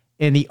have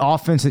in the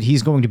offense that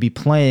he's going to be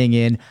playing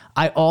in,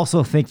 I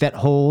also think that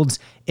holds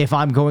if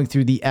I'm going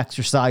through the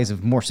exercise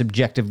of more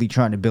subjectively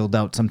trying to build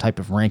out some type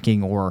of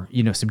ranking or,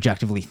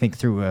 subjectively think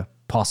through a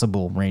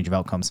possible range of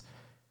outcomes.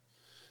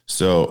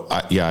 So,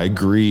 I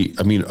agree.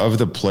 I mean, of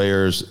the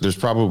players, there's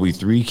probably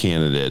 3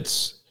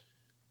 candidates,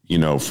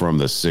 from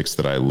the 6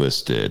 that I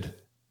listed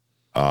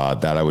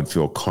that I would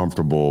feel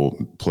comfortable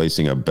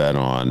placing a bet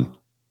on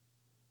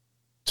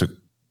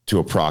to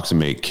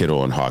approximate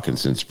Kittle and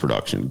Hawkinson's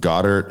production.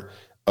 Goedert,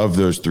 of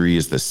those 3,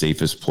 is the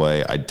safest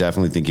play. I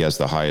definitely think he has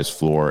the highest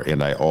floor,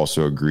 and I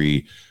also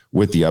agree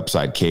with the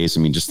upside case.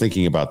 I mean, just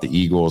thinking about the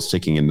Eagles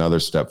taking another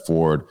step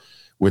forward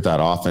with that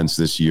offense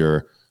this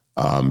year,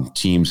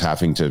 teams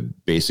having to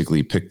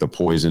basically pick the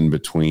poison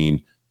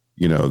between,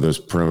 those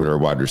perimeter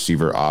wide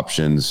receiver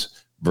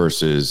options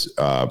versus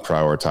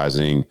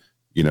prioritizing,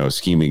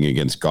 scheming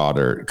against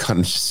Goedert. Kind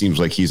of seems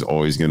like he's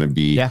always going to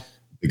be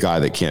the guy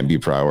that can't be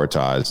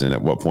prioritized. And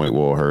at what point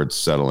will Hurts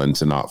settle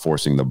into not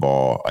forcing the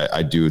ball?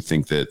 I do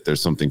think that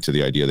there's something to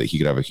the idea that he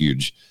could have a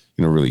huge,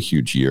 really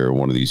huge year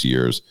one of these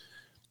years.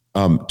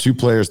 2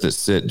 players that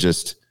sit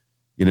just,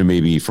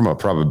 maybe from a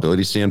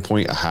probability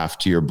standpoint, a half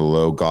tier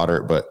below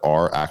Goedert, but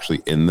are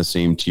actually in the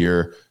same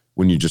tier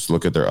when you just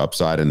look at their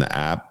upside in the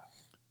app.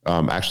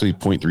 Actually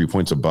 0.3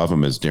 points above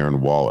him is Darren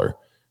Waller.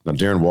 Now,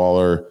 Darren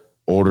Waller,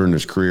 older in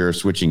his career,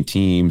 switching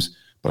teams,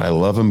 but I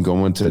love him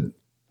going to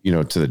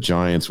the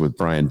Giants with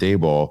Brian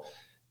Daboll.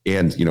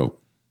 And,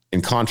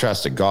 in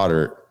contrast to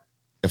Goedert,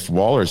 if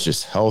Waller's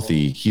just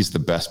healthy, he's the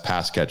best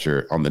pass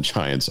catcher on the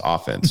Giants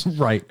offense.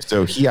 Right.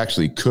 So he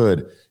actually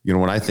could,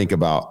 when I think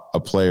about a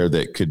player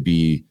that could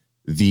be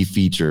the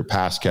feature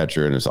pass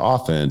catcher in his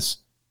offense,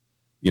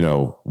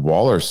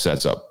 Waller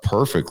sets up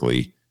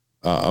perfectly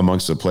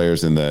amongst the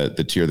players in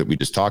the tier that we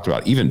just talked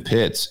about. Even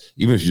Pitts,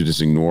 even if you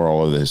just ignore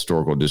all of the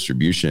historical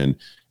distribution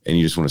and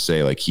you just want to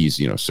say like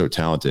he's, so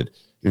talented,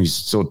 he's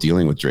still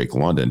dealing with Drake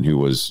London, who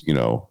was,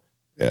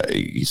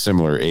 a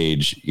similar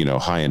age,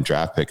 high-end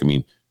draft pick. I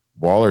mean,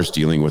 Waller's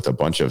dealing with a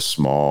bunch of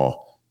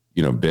small,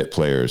 bit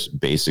players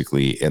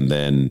basically, and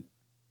then,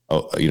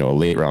 a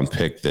late round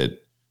pick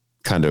that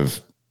kind of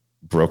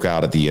broke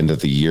out at the end of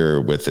the year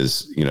with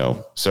his,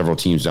 several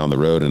teams down the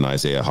road in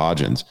Isaiah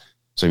Hodgins.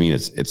 So, I mean,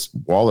 it's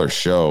Waller's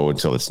show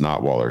until it's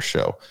not Waller's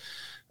show.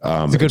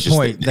 That's a good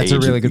point. That's a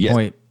really good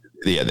point.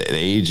 Yeah, the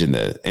age and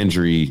the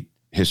injury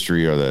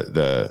history are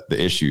the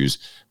issues.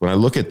 When I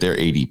look at their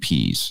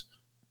ADPs,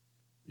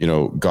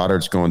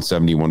 Goddard's going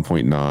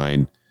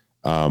 71.9.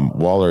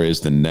 Waller is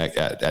the neck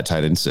at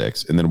tight end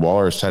 6, and then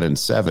Waller is tight end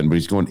 7, but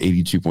he's going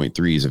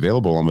 82.3. He's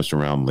available almost a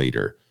round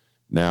later.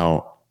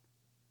 Now,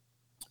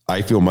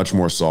 I feel much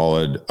more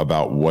solid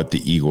about what the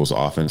Eagles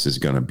offense is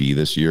going to be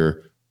this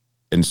year.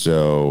 And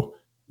so,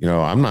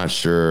 I'm not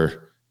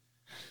sure.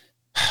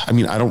 I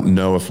mean, I don't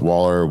know if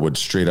Waller would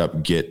straight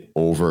up get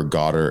over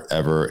Goddard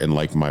ever in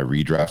like my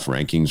redraft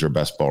rankings or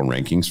best ball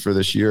rankings for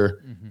this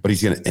year, but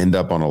he's going to end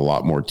up on a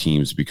lot more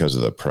teams because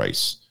of the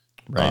price.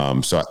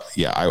 Right. So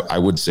yeah, I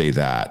would say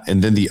that.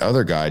 And then the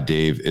other guy,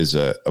 Dave, is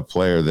a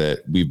player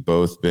that we've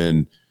both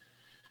been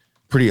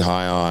pretty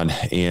high on.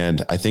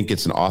 And I think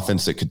it's an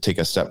offense that could take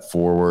a step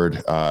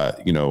forward.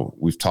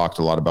 We've talked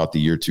a lot about the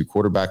year 2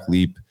 quarterback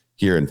leap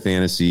here in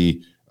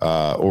fantasy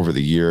over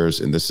the years.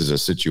 And this is a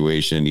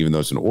situation, even though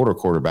it's an older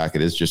quarterback,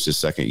 it is just his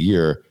second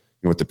year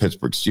with the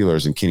Pittsburgh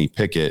Steelers, and Kenny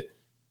Pickett.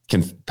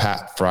 Can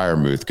Pat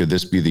Freiermuth, could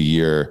this be the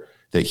year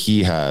that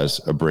he has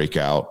a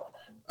breakout?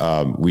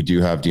 We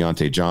do have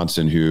Deontay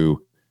Johnson,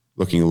 who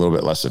looking a little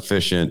bit less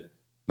efficient,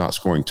 not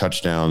scoring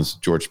touchdowns.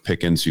 George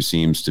Pickens, who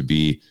seems to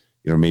be,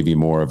 maybe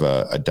more of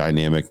a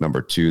dynamic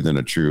number 2 than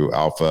a true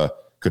alpha.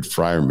 Could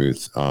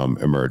Freiermuth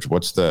emerge?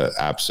 What's the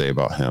app say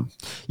about him?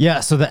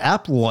 Yeah, so the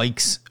app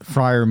likes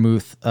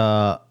Freiermuth,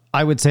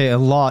 I would say, a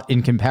lot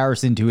in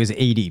comparison to his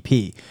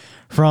ADP.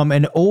 From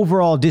an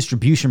overall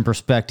distribution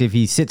perspective,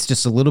 he sits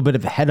just a little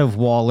bit ahead of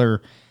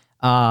Waller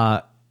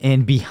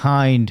and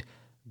behind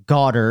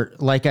Goddard,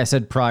 like I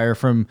said prior,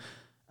 from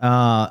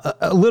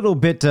a little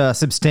bit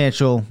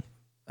substantial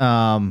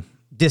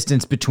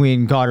distance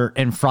between Goddard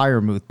and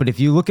Freiermuth. But if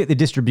you look at the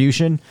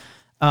distribution,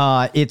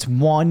 it's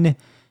one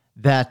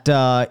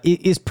that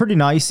is pretty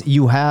nice.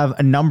 You have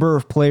a number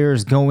of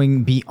players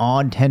going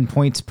beyond 10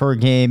 points per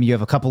game. You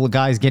have a couple of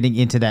guys getting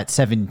into that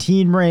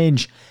 17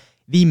 range.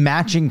 The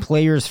matching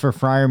players for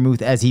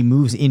Freiermuth as he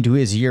moves into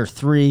his year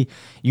 3,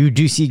 you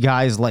do see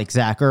guys like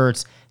Zach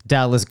Ertz,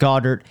 Dallas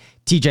Goedert,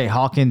 TJ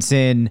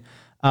Hawkinson,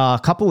 a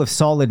couple of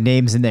solid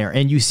names in there,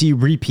 and you see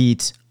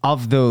repeats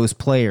of those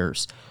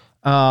players.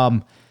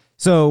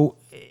 So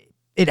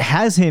it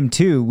has him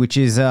too, which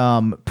is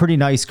pretty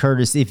nice,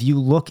 Curtis. If you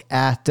look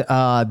at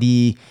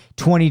the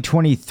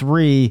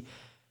 2023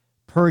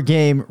 per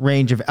game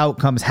range of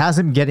outcomes, has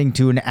him getting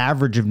to an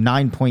average of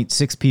 9.6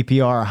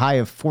 PPR, a high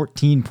of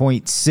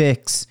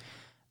 14.6,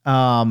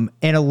 and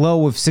a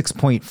low of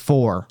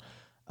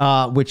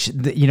 6.4. Which,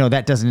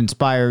 that doesn't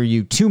inspire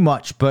you too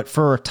much, but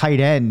for a tight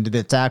end,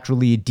 that's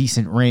actually a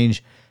decent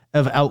range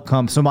of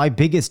outcomes. So my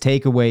biggest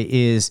takeaway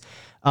is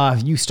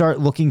if you start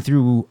looking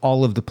through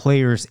all of the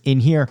players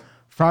in here,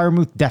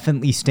 Freiermuth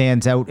definitely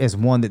stands out as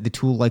one that the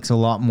tool likes a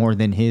lot more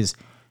than his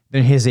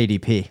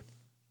ADP.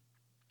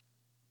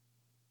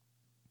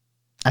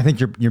 I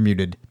think you're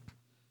muted.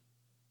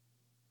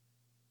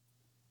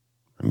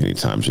 How many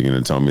times are you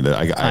going to tell me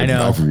that? I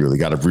know.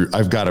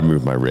 I've got to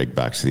move my rig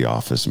back to the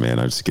office, man.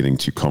 I'm just getting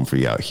too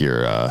comfy out here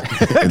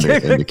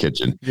in the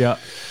kitchen. Yeah.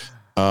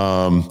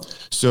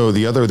 So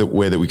the other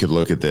way that we could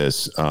look at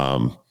this,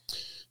 I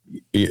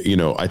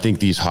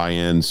think these high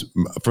ends,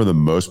 for the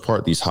most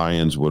part, these high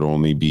ends would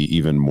only be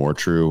even more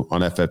true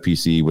on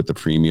FFPC with the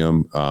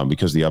premium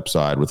because the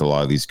upside with a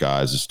lot of these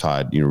guys is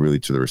tied, really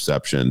to the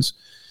receptions.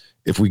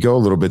 If we go a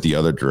little bit the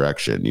other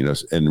direction,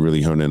 and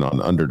really hone in on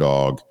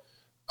underdog,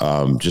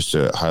 just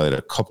to highlight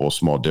a couple of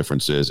small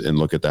differences and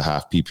look at the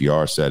half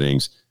PPR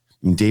settings.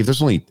 I mean, Dave,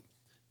 there's only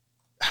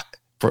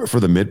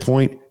for the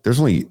midpoint, there's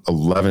only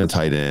 11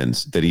 tight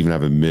ends that even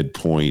have a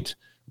midpoint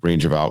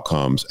range of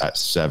outcomes at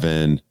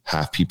 7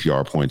 half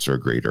PPR points or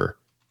greater.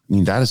 I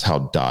mean, that is how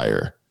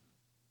dire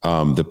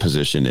the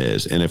position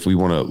is. And if we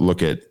want to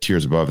look at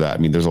tiers above that, I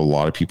mean, there's a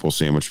lot of people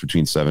sandwiched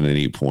between 7 and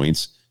 8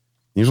 points.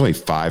 There's only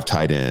 5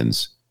 tight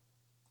ends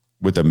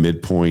with a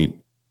midpoint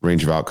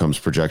range of outcomes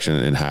projection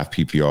in half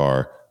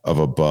PPR of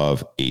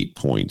above 8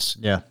 points.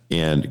 Yeah.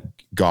 And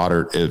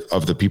Goddard,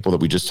 of the people that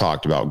we just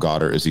talked about,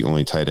 Goddard is the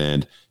only tight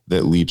end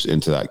that leaps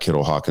into that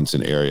Kittle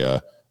Hawkinson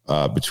area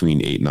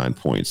between 8 and 9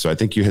 points. So I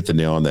think you hit the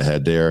nail on the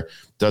head there.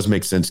 Does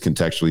make sense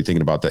contextually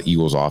thinking about the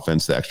Eagles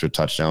offense, the extra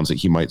touchdowns that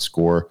he might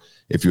score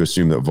if you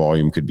assume that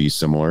volume could be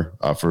similar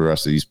for the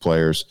rest of these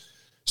players.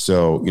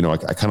 So,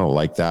 I kind of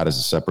like that as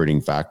a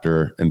separating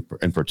factor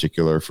in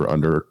particular for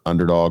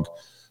underdog.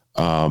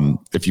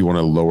 If you want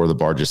to lower the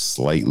bar just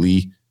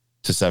slightly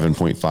to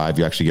 7.5,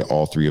 you actually get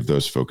all 3 of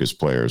those focus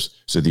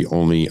players. So the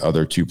only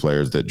other 2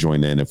 players that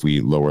join in if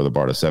we lower the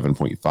bar to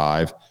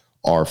 7.5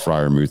 are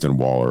Freiermuth and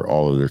Waller,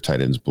 all of their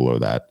tight ends below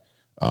that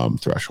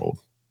threshold.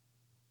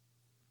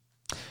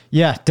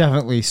 Yeah,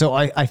 definitely. So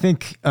I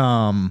think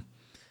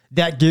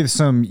that gives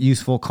some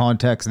useful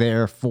context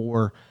there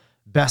for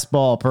best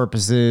ball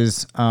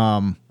purposes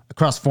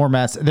across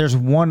formats. There's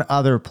one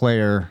other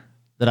player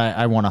that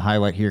I want to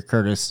highlight here,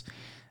 Curtis.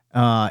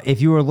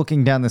 If you were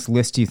looking down this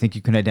list, do you think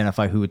you can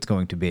identify who it's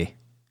going to be?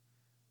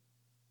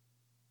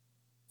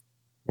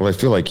 Well, I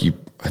feel like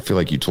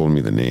you told me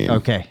the name.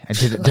 Okay. I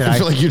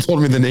feel like you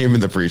told me the name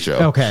in the pre-show.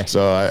 Okay.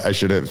 So I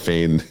shouldn't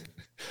feign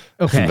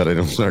that I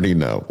don't already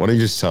know. Why don't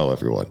you just tell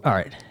everyone? All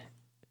right.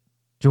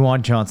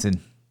 Juwan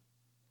Johnson.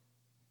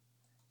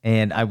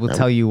 And I will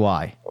tell you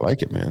why. I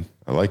like it, man.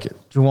 I like it.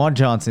 Juwan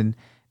Johnson.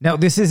 Now,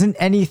 this isn't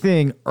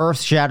anything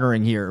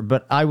earth-shattering here,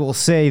 but I will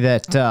say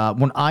that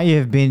when I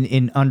have been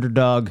in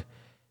underdog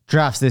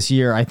drafts this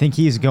year, I think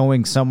he's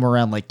going somewhere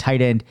around like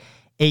tight end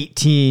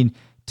 18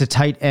 to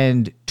tight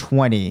end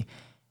 20.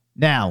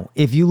 Now,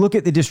 if you look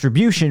at the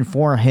distribution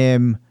for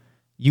him,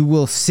 you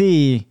will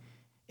see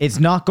it's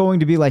not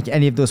going to be like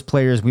any of those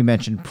players we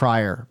mentioned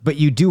prior, but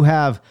you do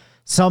have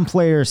some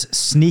players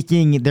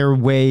sneaking their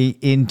way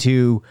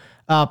into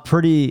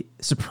pretty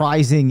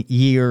surprising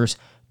years,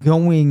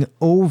 going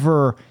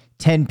over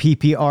 10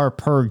 PPR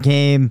per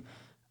game.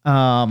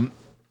 And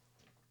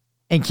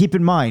keep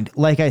in mind,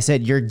 like I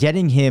said, you're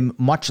getting him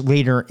much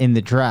later in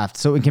the draft.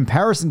 So in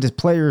comparison to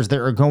players that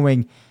are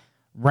going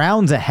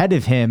rounds ahead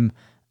of him,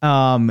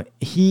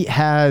 he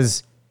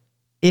has,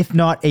 if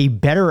not a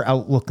better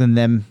outlook than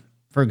them,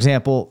 for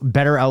example,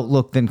 better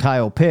outlook than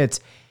Kyle Pitts.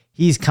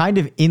 He's kind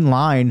of in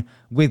line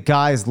with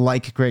guys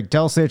like Greg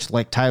Dulcich,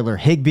 like Tyler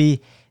Higbee,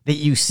 that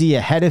you see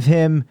ahead of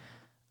him,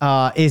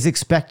 is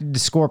expected to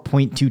score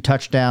 0.2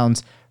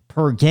 touchdowns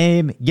per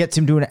game, gets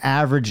him to an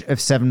average of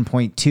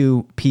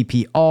 7.2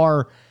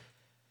 PPR.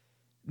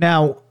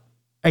 Now,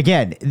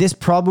 again, this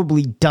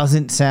probably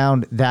doesn't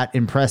sound that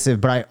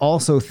impressive, but I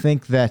also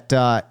think that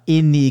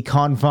in the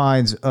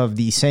confines of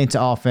the Saints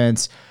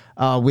offense,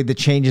 with the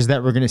changes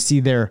that we're going to see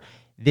there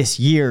this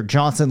year,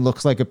 Johnson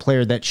looks like a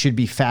player that should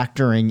be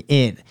factoring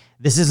in.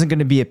 This isn't going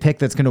to be a pick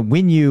that's going to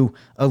win you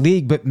a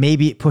league, but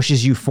maybe it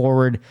pushes you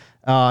forward,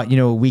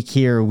 a week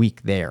here, a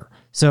week there.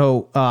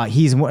 So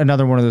he's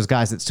another one of those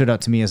guys that stood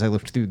out to me as I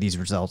looked through these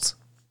results.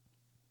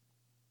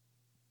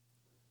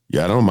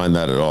 Yeah, I don't mind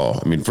that at all.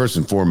 I mean, first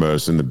and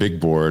foremost, in the big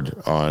board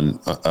on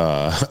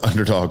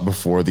Underdog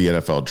before the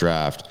NFL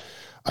draft,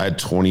 I had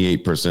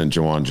 28%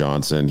 Juwan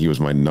Johnson. He was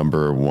my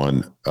number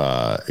one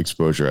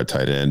exposure at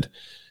tight end.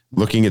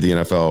 Looking at the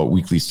NFL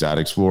Weekly Stat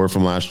Explorer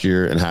from last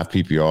year and half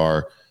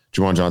PPR,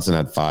 Juwan Johnson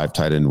had 5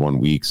 tight end 1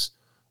 weeks.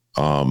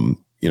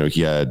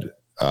 He had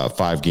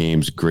 5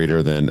 games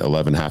greater than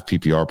 11 half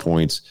PPR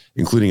points,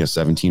 including a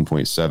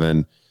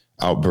 17.7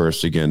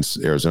 outburst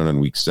against Arizona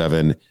in week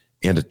 7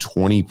 and a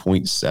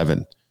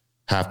 20.7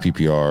 half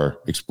PPR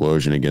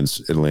explosion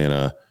against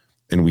Atlanta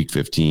in week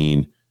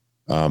 15.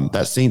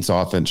 That Saints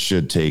offense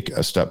should take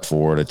a step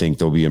forward. I think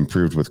they'll be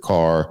improved with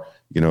Carr,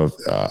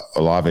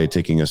 Olave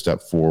taking a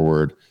step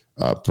forward,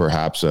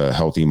 perhaps a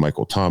healthy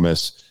Michael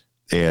Thomas.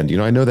 And,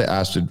 I know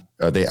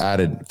they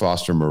added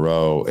Foster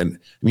Moreau. And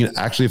I mean,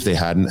 actually, if they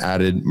hadn't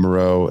added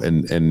Moreau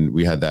and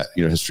we had that,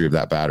 history of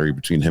that battery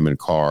between him and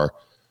Carr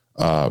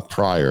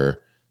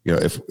prior,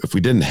 if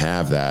we didn't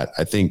have that,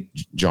 I think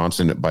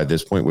Johnson by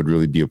this point would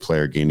really be a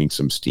player gaining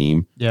some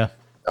steam. Yeah.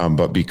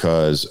 But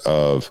because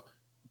of,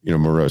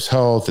 Moreau's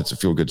health, it's a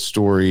feel good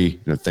story.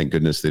 Thank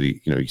goodness that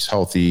he's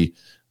healthy,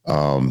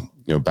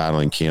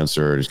 battling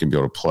cancer and he's going to be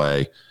able to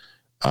play.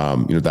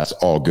 That's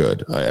all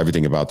good.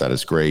 Everything about that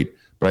is great.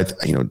 But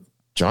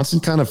Johnson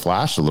kind of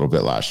flashed a little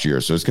bit last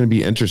year. So it's going to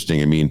be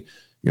interesting. I mean,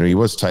 he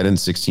was tight end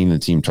 16 in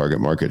team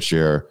target market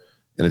share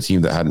in a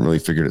team that hadn't really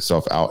figured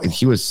itself out. And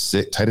he was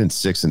tight end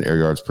 6 in air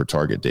yards per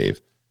target, Dave.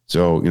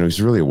 So,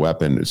 he's really a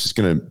weapon. It's just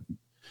going to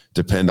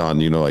depend on,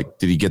 did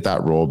he get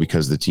that role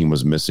because the team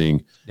was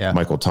missing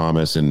Michael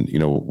Thomas and,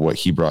 what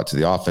he brought to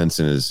the offense,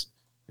 and is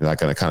that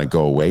going to kind of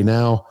go away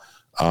now?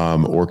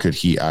 Or could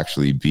he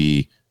actually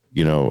be,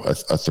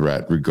 a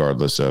threat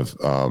regardless of,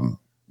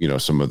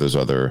 some of those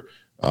other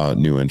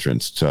new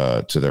entrants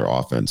to their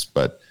offense?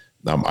 But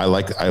I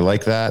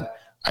like that.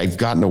 I've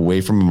gotten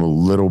away from him a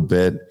little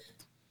bit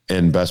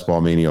in Best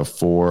Ball Mania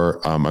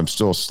 4. I'm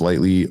still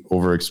slightly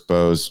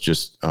overexposed,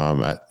 just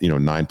at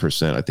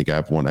 9%. I think I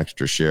have one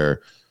extra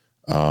share.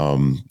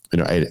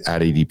 At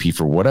ADP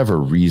for whatever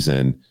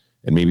reason,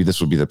 and maybe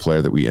this will be the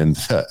player that we end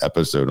the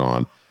episode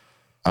on.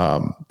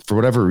 For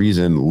whatever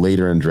reason,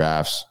 later in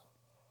drafts,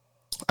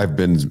 I've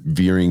been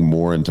veering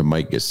more into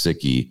Mike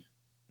Gesicki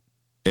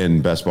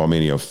in Best Ball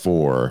Mania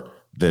 4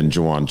 than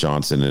Juwan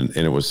Johnson, and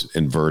it was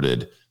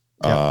inverted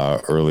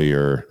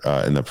earlier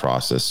in the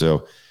process.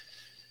 So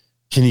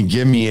can you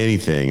give me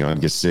anything on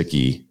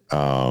Gesicki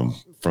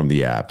from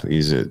the app?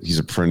 He's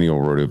a perennial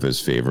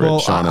RotoViz favorite. Well,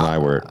 Sean and I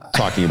were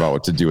talking about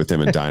what to do with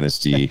him in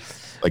Dynasty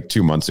like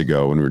 2 months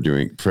ago when we were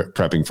doing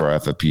prepping for our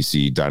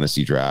FFPC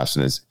Dynasty drafts,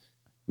 and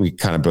we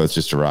kind of both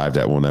just arrived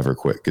at we'll never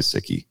quit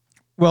Gesicki.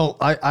 Well,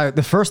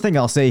 the first thing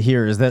I'll say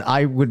here is that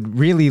I would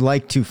really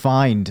like to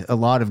find a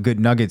lot of good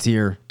nuggets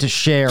here to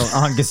share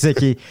on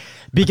Gesicki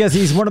because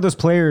he's one of those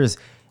players.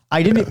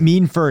 I didn't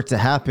mean for it to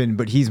happen,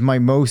 but he's my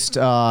most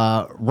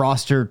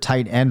roster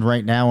tight end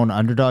right now on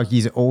Underdog.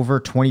 He's over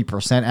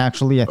 20%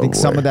 actually. I think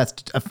some of that's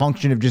a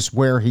function of just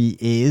where he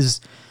is.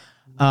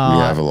 We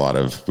have a lot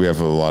of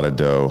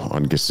dough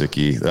on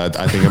Gesicki.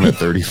 I think I'm at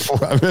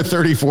 34. I'm at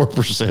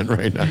 34%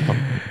 right now.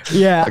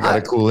 Yeah, I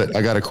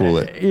gotta cool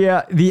it.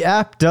 Yeah, the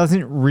app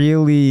doesn't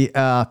really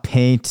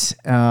paint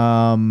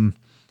much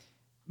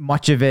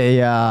of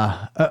a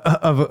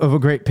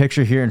great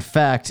picture here. In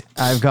fact,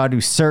 I've got to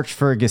search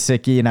for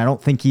Gesicki, and I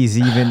don't think he's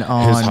even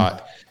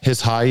on.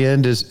 His high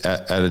end is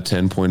at a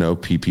 10.0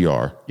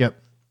 PPR. Yep.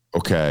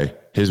 Okay.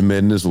 His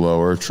mid is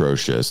lower,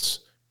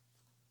 atrocious.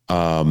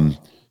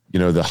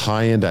 The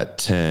high end at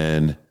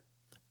 10,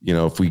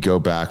 if we go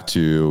back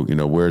to,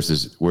 where's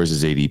his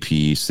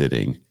ADP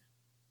sitting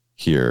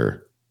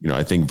here?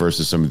 I think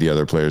versus some of the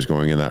other players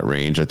going in that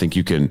range, I think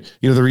you can,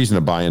 the reason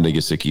to buy into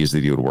Gesicki is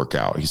that he would work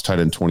out. He's tight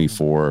end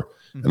 24,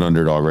 an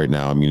underdog right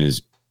now. I mean,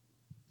 is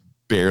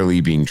barely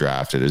being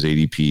drafted. His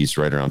ADP is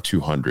right around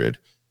 200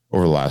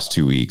 over the last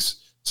 2 weeks.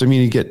 So, I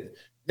mean,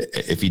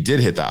 if he did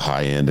hit that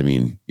high end, I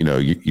mean,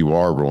 you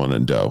are rolling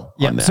in dough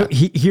on that. So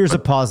here's a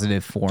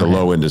positive for the him.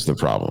 low end is the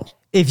problem.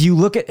 If you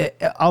look at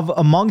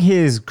among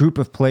his group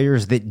of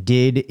players that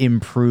did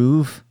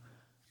improve,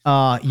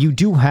 you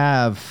do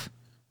have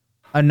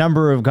a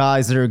number of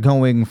guys that are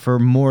going for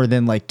more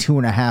than like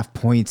 2.5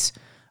 points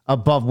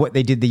above what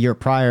they did the year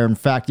prior. In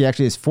fact, he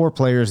actually has 4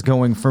 players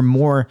going for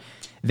more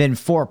than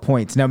 4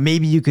 points. Now,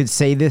 maybe you could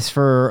say this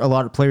for a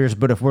lot of players,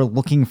 but if we're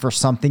looking for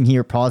something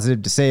here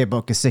positive to say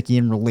about Gesicki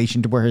in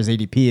relation to where his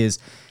ADP is,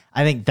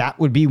 I think that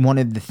would be one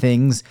of the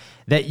things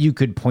that you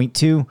could point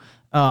to.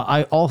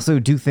 I also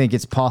do think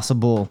it's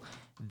possible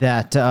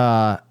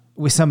that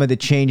with some of the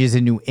changes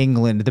in New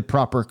England, the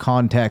proper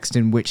context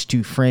in which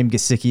to frame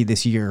Gesicki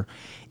this year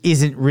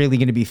isn't really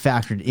going to be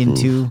factored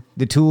into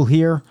the tool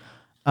here.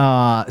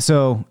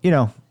 So,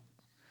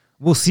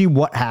 we'll see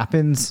what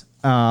happens.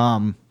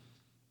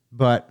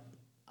 But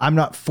I'm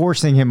not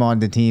forcing him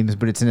onto teams,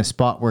 but it's in a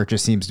spot where it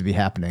just seems to be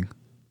happening.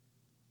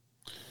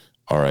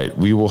 All right.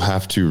 We will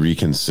have to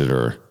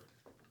reconsider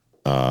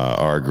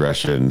our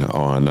aggression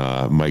on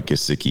Mike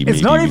Gesicki.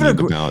 It's not even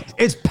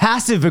it's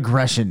passive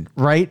aggression,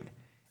 right?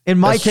 In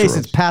my case,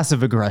 it's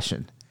passive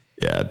aggression.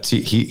 Yeah.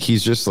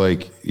 He's just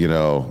like,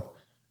 you're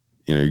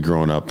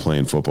growing up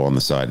playing football in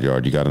the side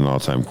yard. You got an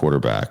all-time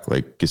quarterback.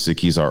 Like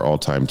Gesicki's our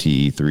all-time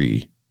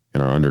TE3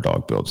 in our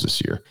underdog builds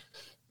this year.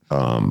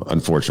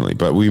 Unfortunately,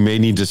 but we may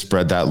need to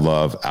spread that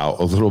love out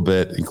a little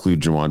bit, include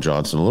Juwan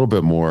Johnson a little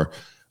bit more,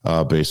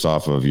 based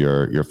off of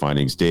your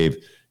findings. Dave,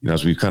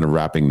 as we're kind of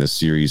wrapping this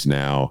series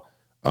now,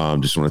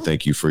 just want to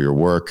thank you for your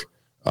work,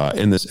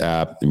 in this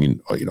app. I mean,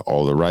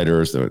 all the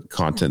writers, the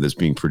content that's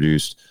being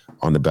produced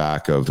on the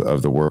back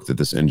of the work that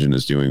this engine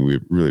is doing. We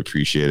really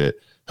appreciate it.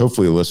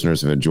 Hopefully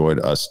listeners have enjoyed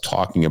us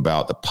talking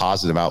about the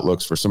positive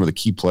outlooks for some of the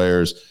key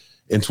players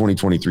in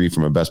 2023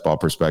 from a best ball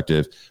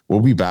perspective. We'll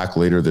be back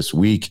later this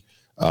week,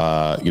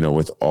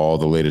 with all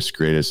the latest,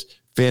 greatest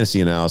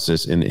fantasy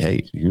analysis. And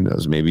hey, who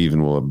knows, maybe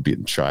even we'll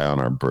try on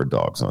our bird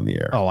dogs on the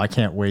air. Oh, I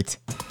can't wait.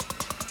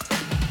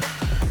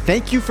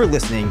 Thank you for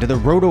listening to the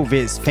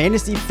RotoViz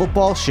Fantasy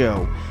Football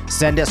Show.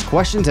 Send us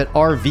questions at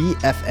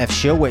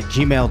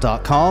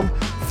rvffshow@gmail.com.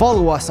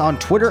 Follow us on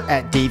Twitter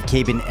at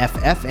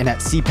DaveCabinFF and at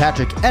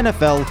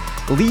CPatrickNFL.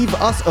 Leave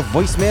us a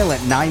voicemail at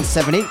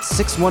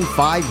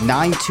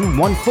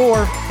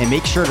 978-615-9214 and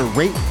make sure to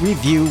rate,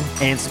 review,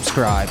 and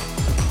subscribe.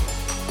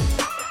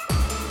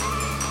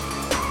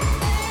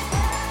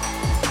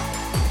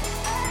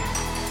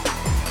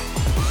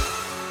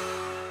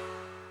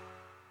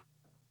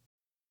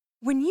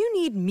 When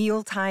you need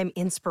mealtime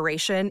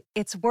inspiration,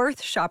 it's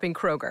worth shopping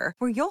Kroger,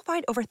 where you'll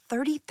find over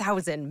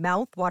 30,000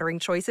 mouth-watering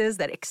choices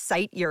that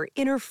excite your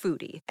inner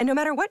foodie. And no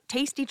matter what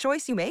tasty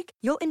choice you make,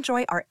 you'll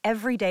enjoy our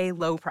everyday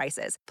low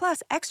prices,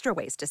 plus extra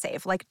ways to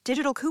save, like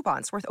digital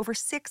coupons worth over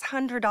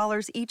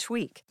 $600 each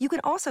week. You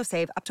can also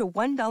save up to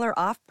 $1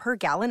 off per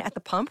gallon at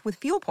the pump with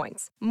fuel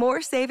points.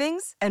 More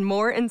savings and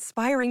more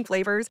inspiring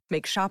flavors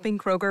make shopping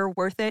Kroger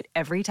worth it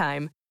every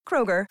time.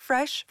 Kroger,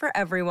 fresh for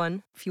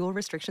everyone. Fuel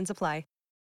restrictions apply.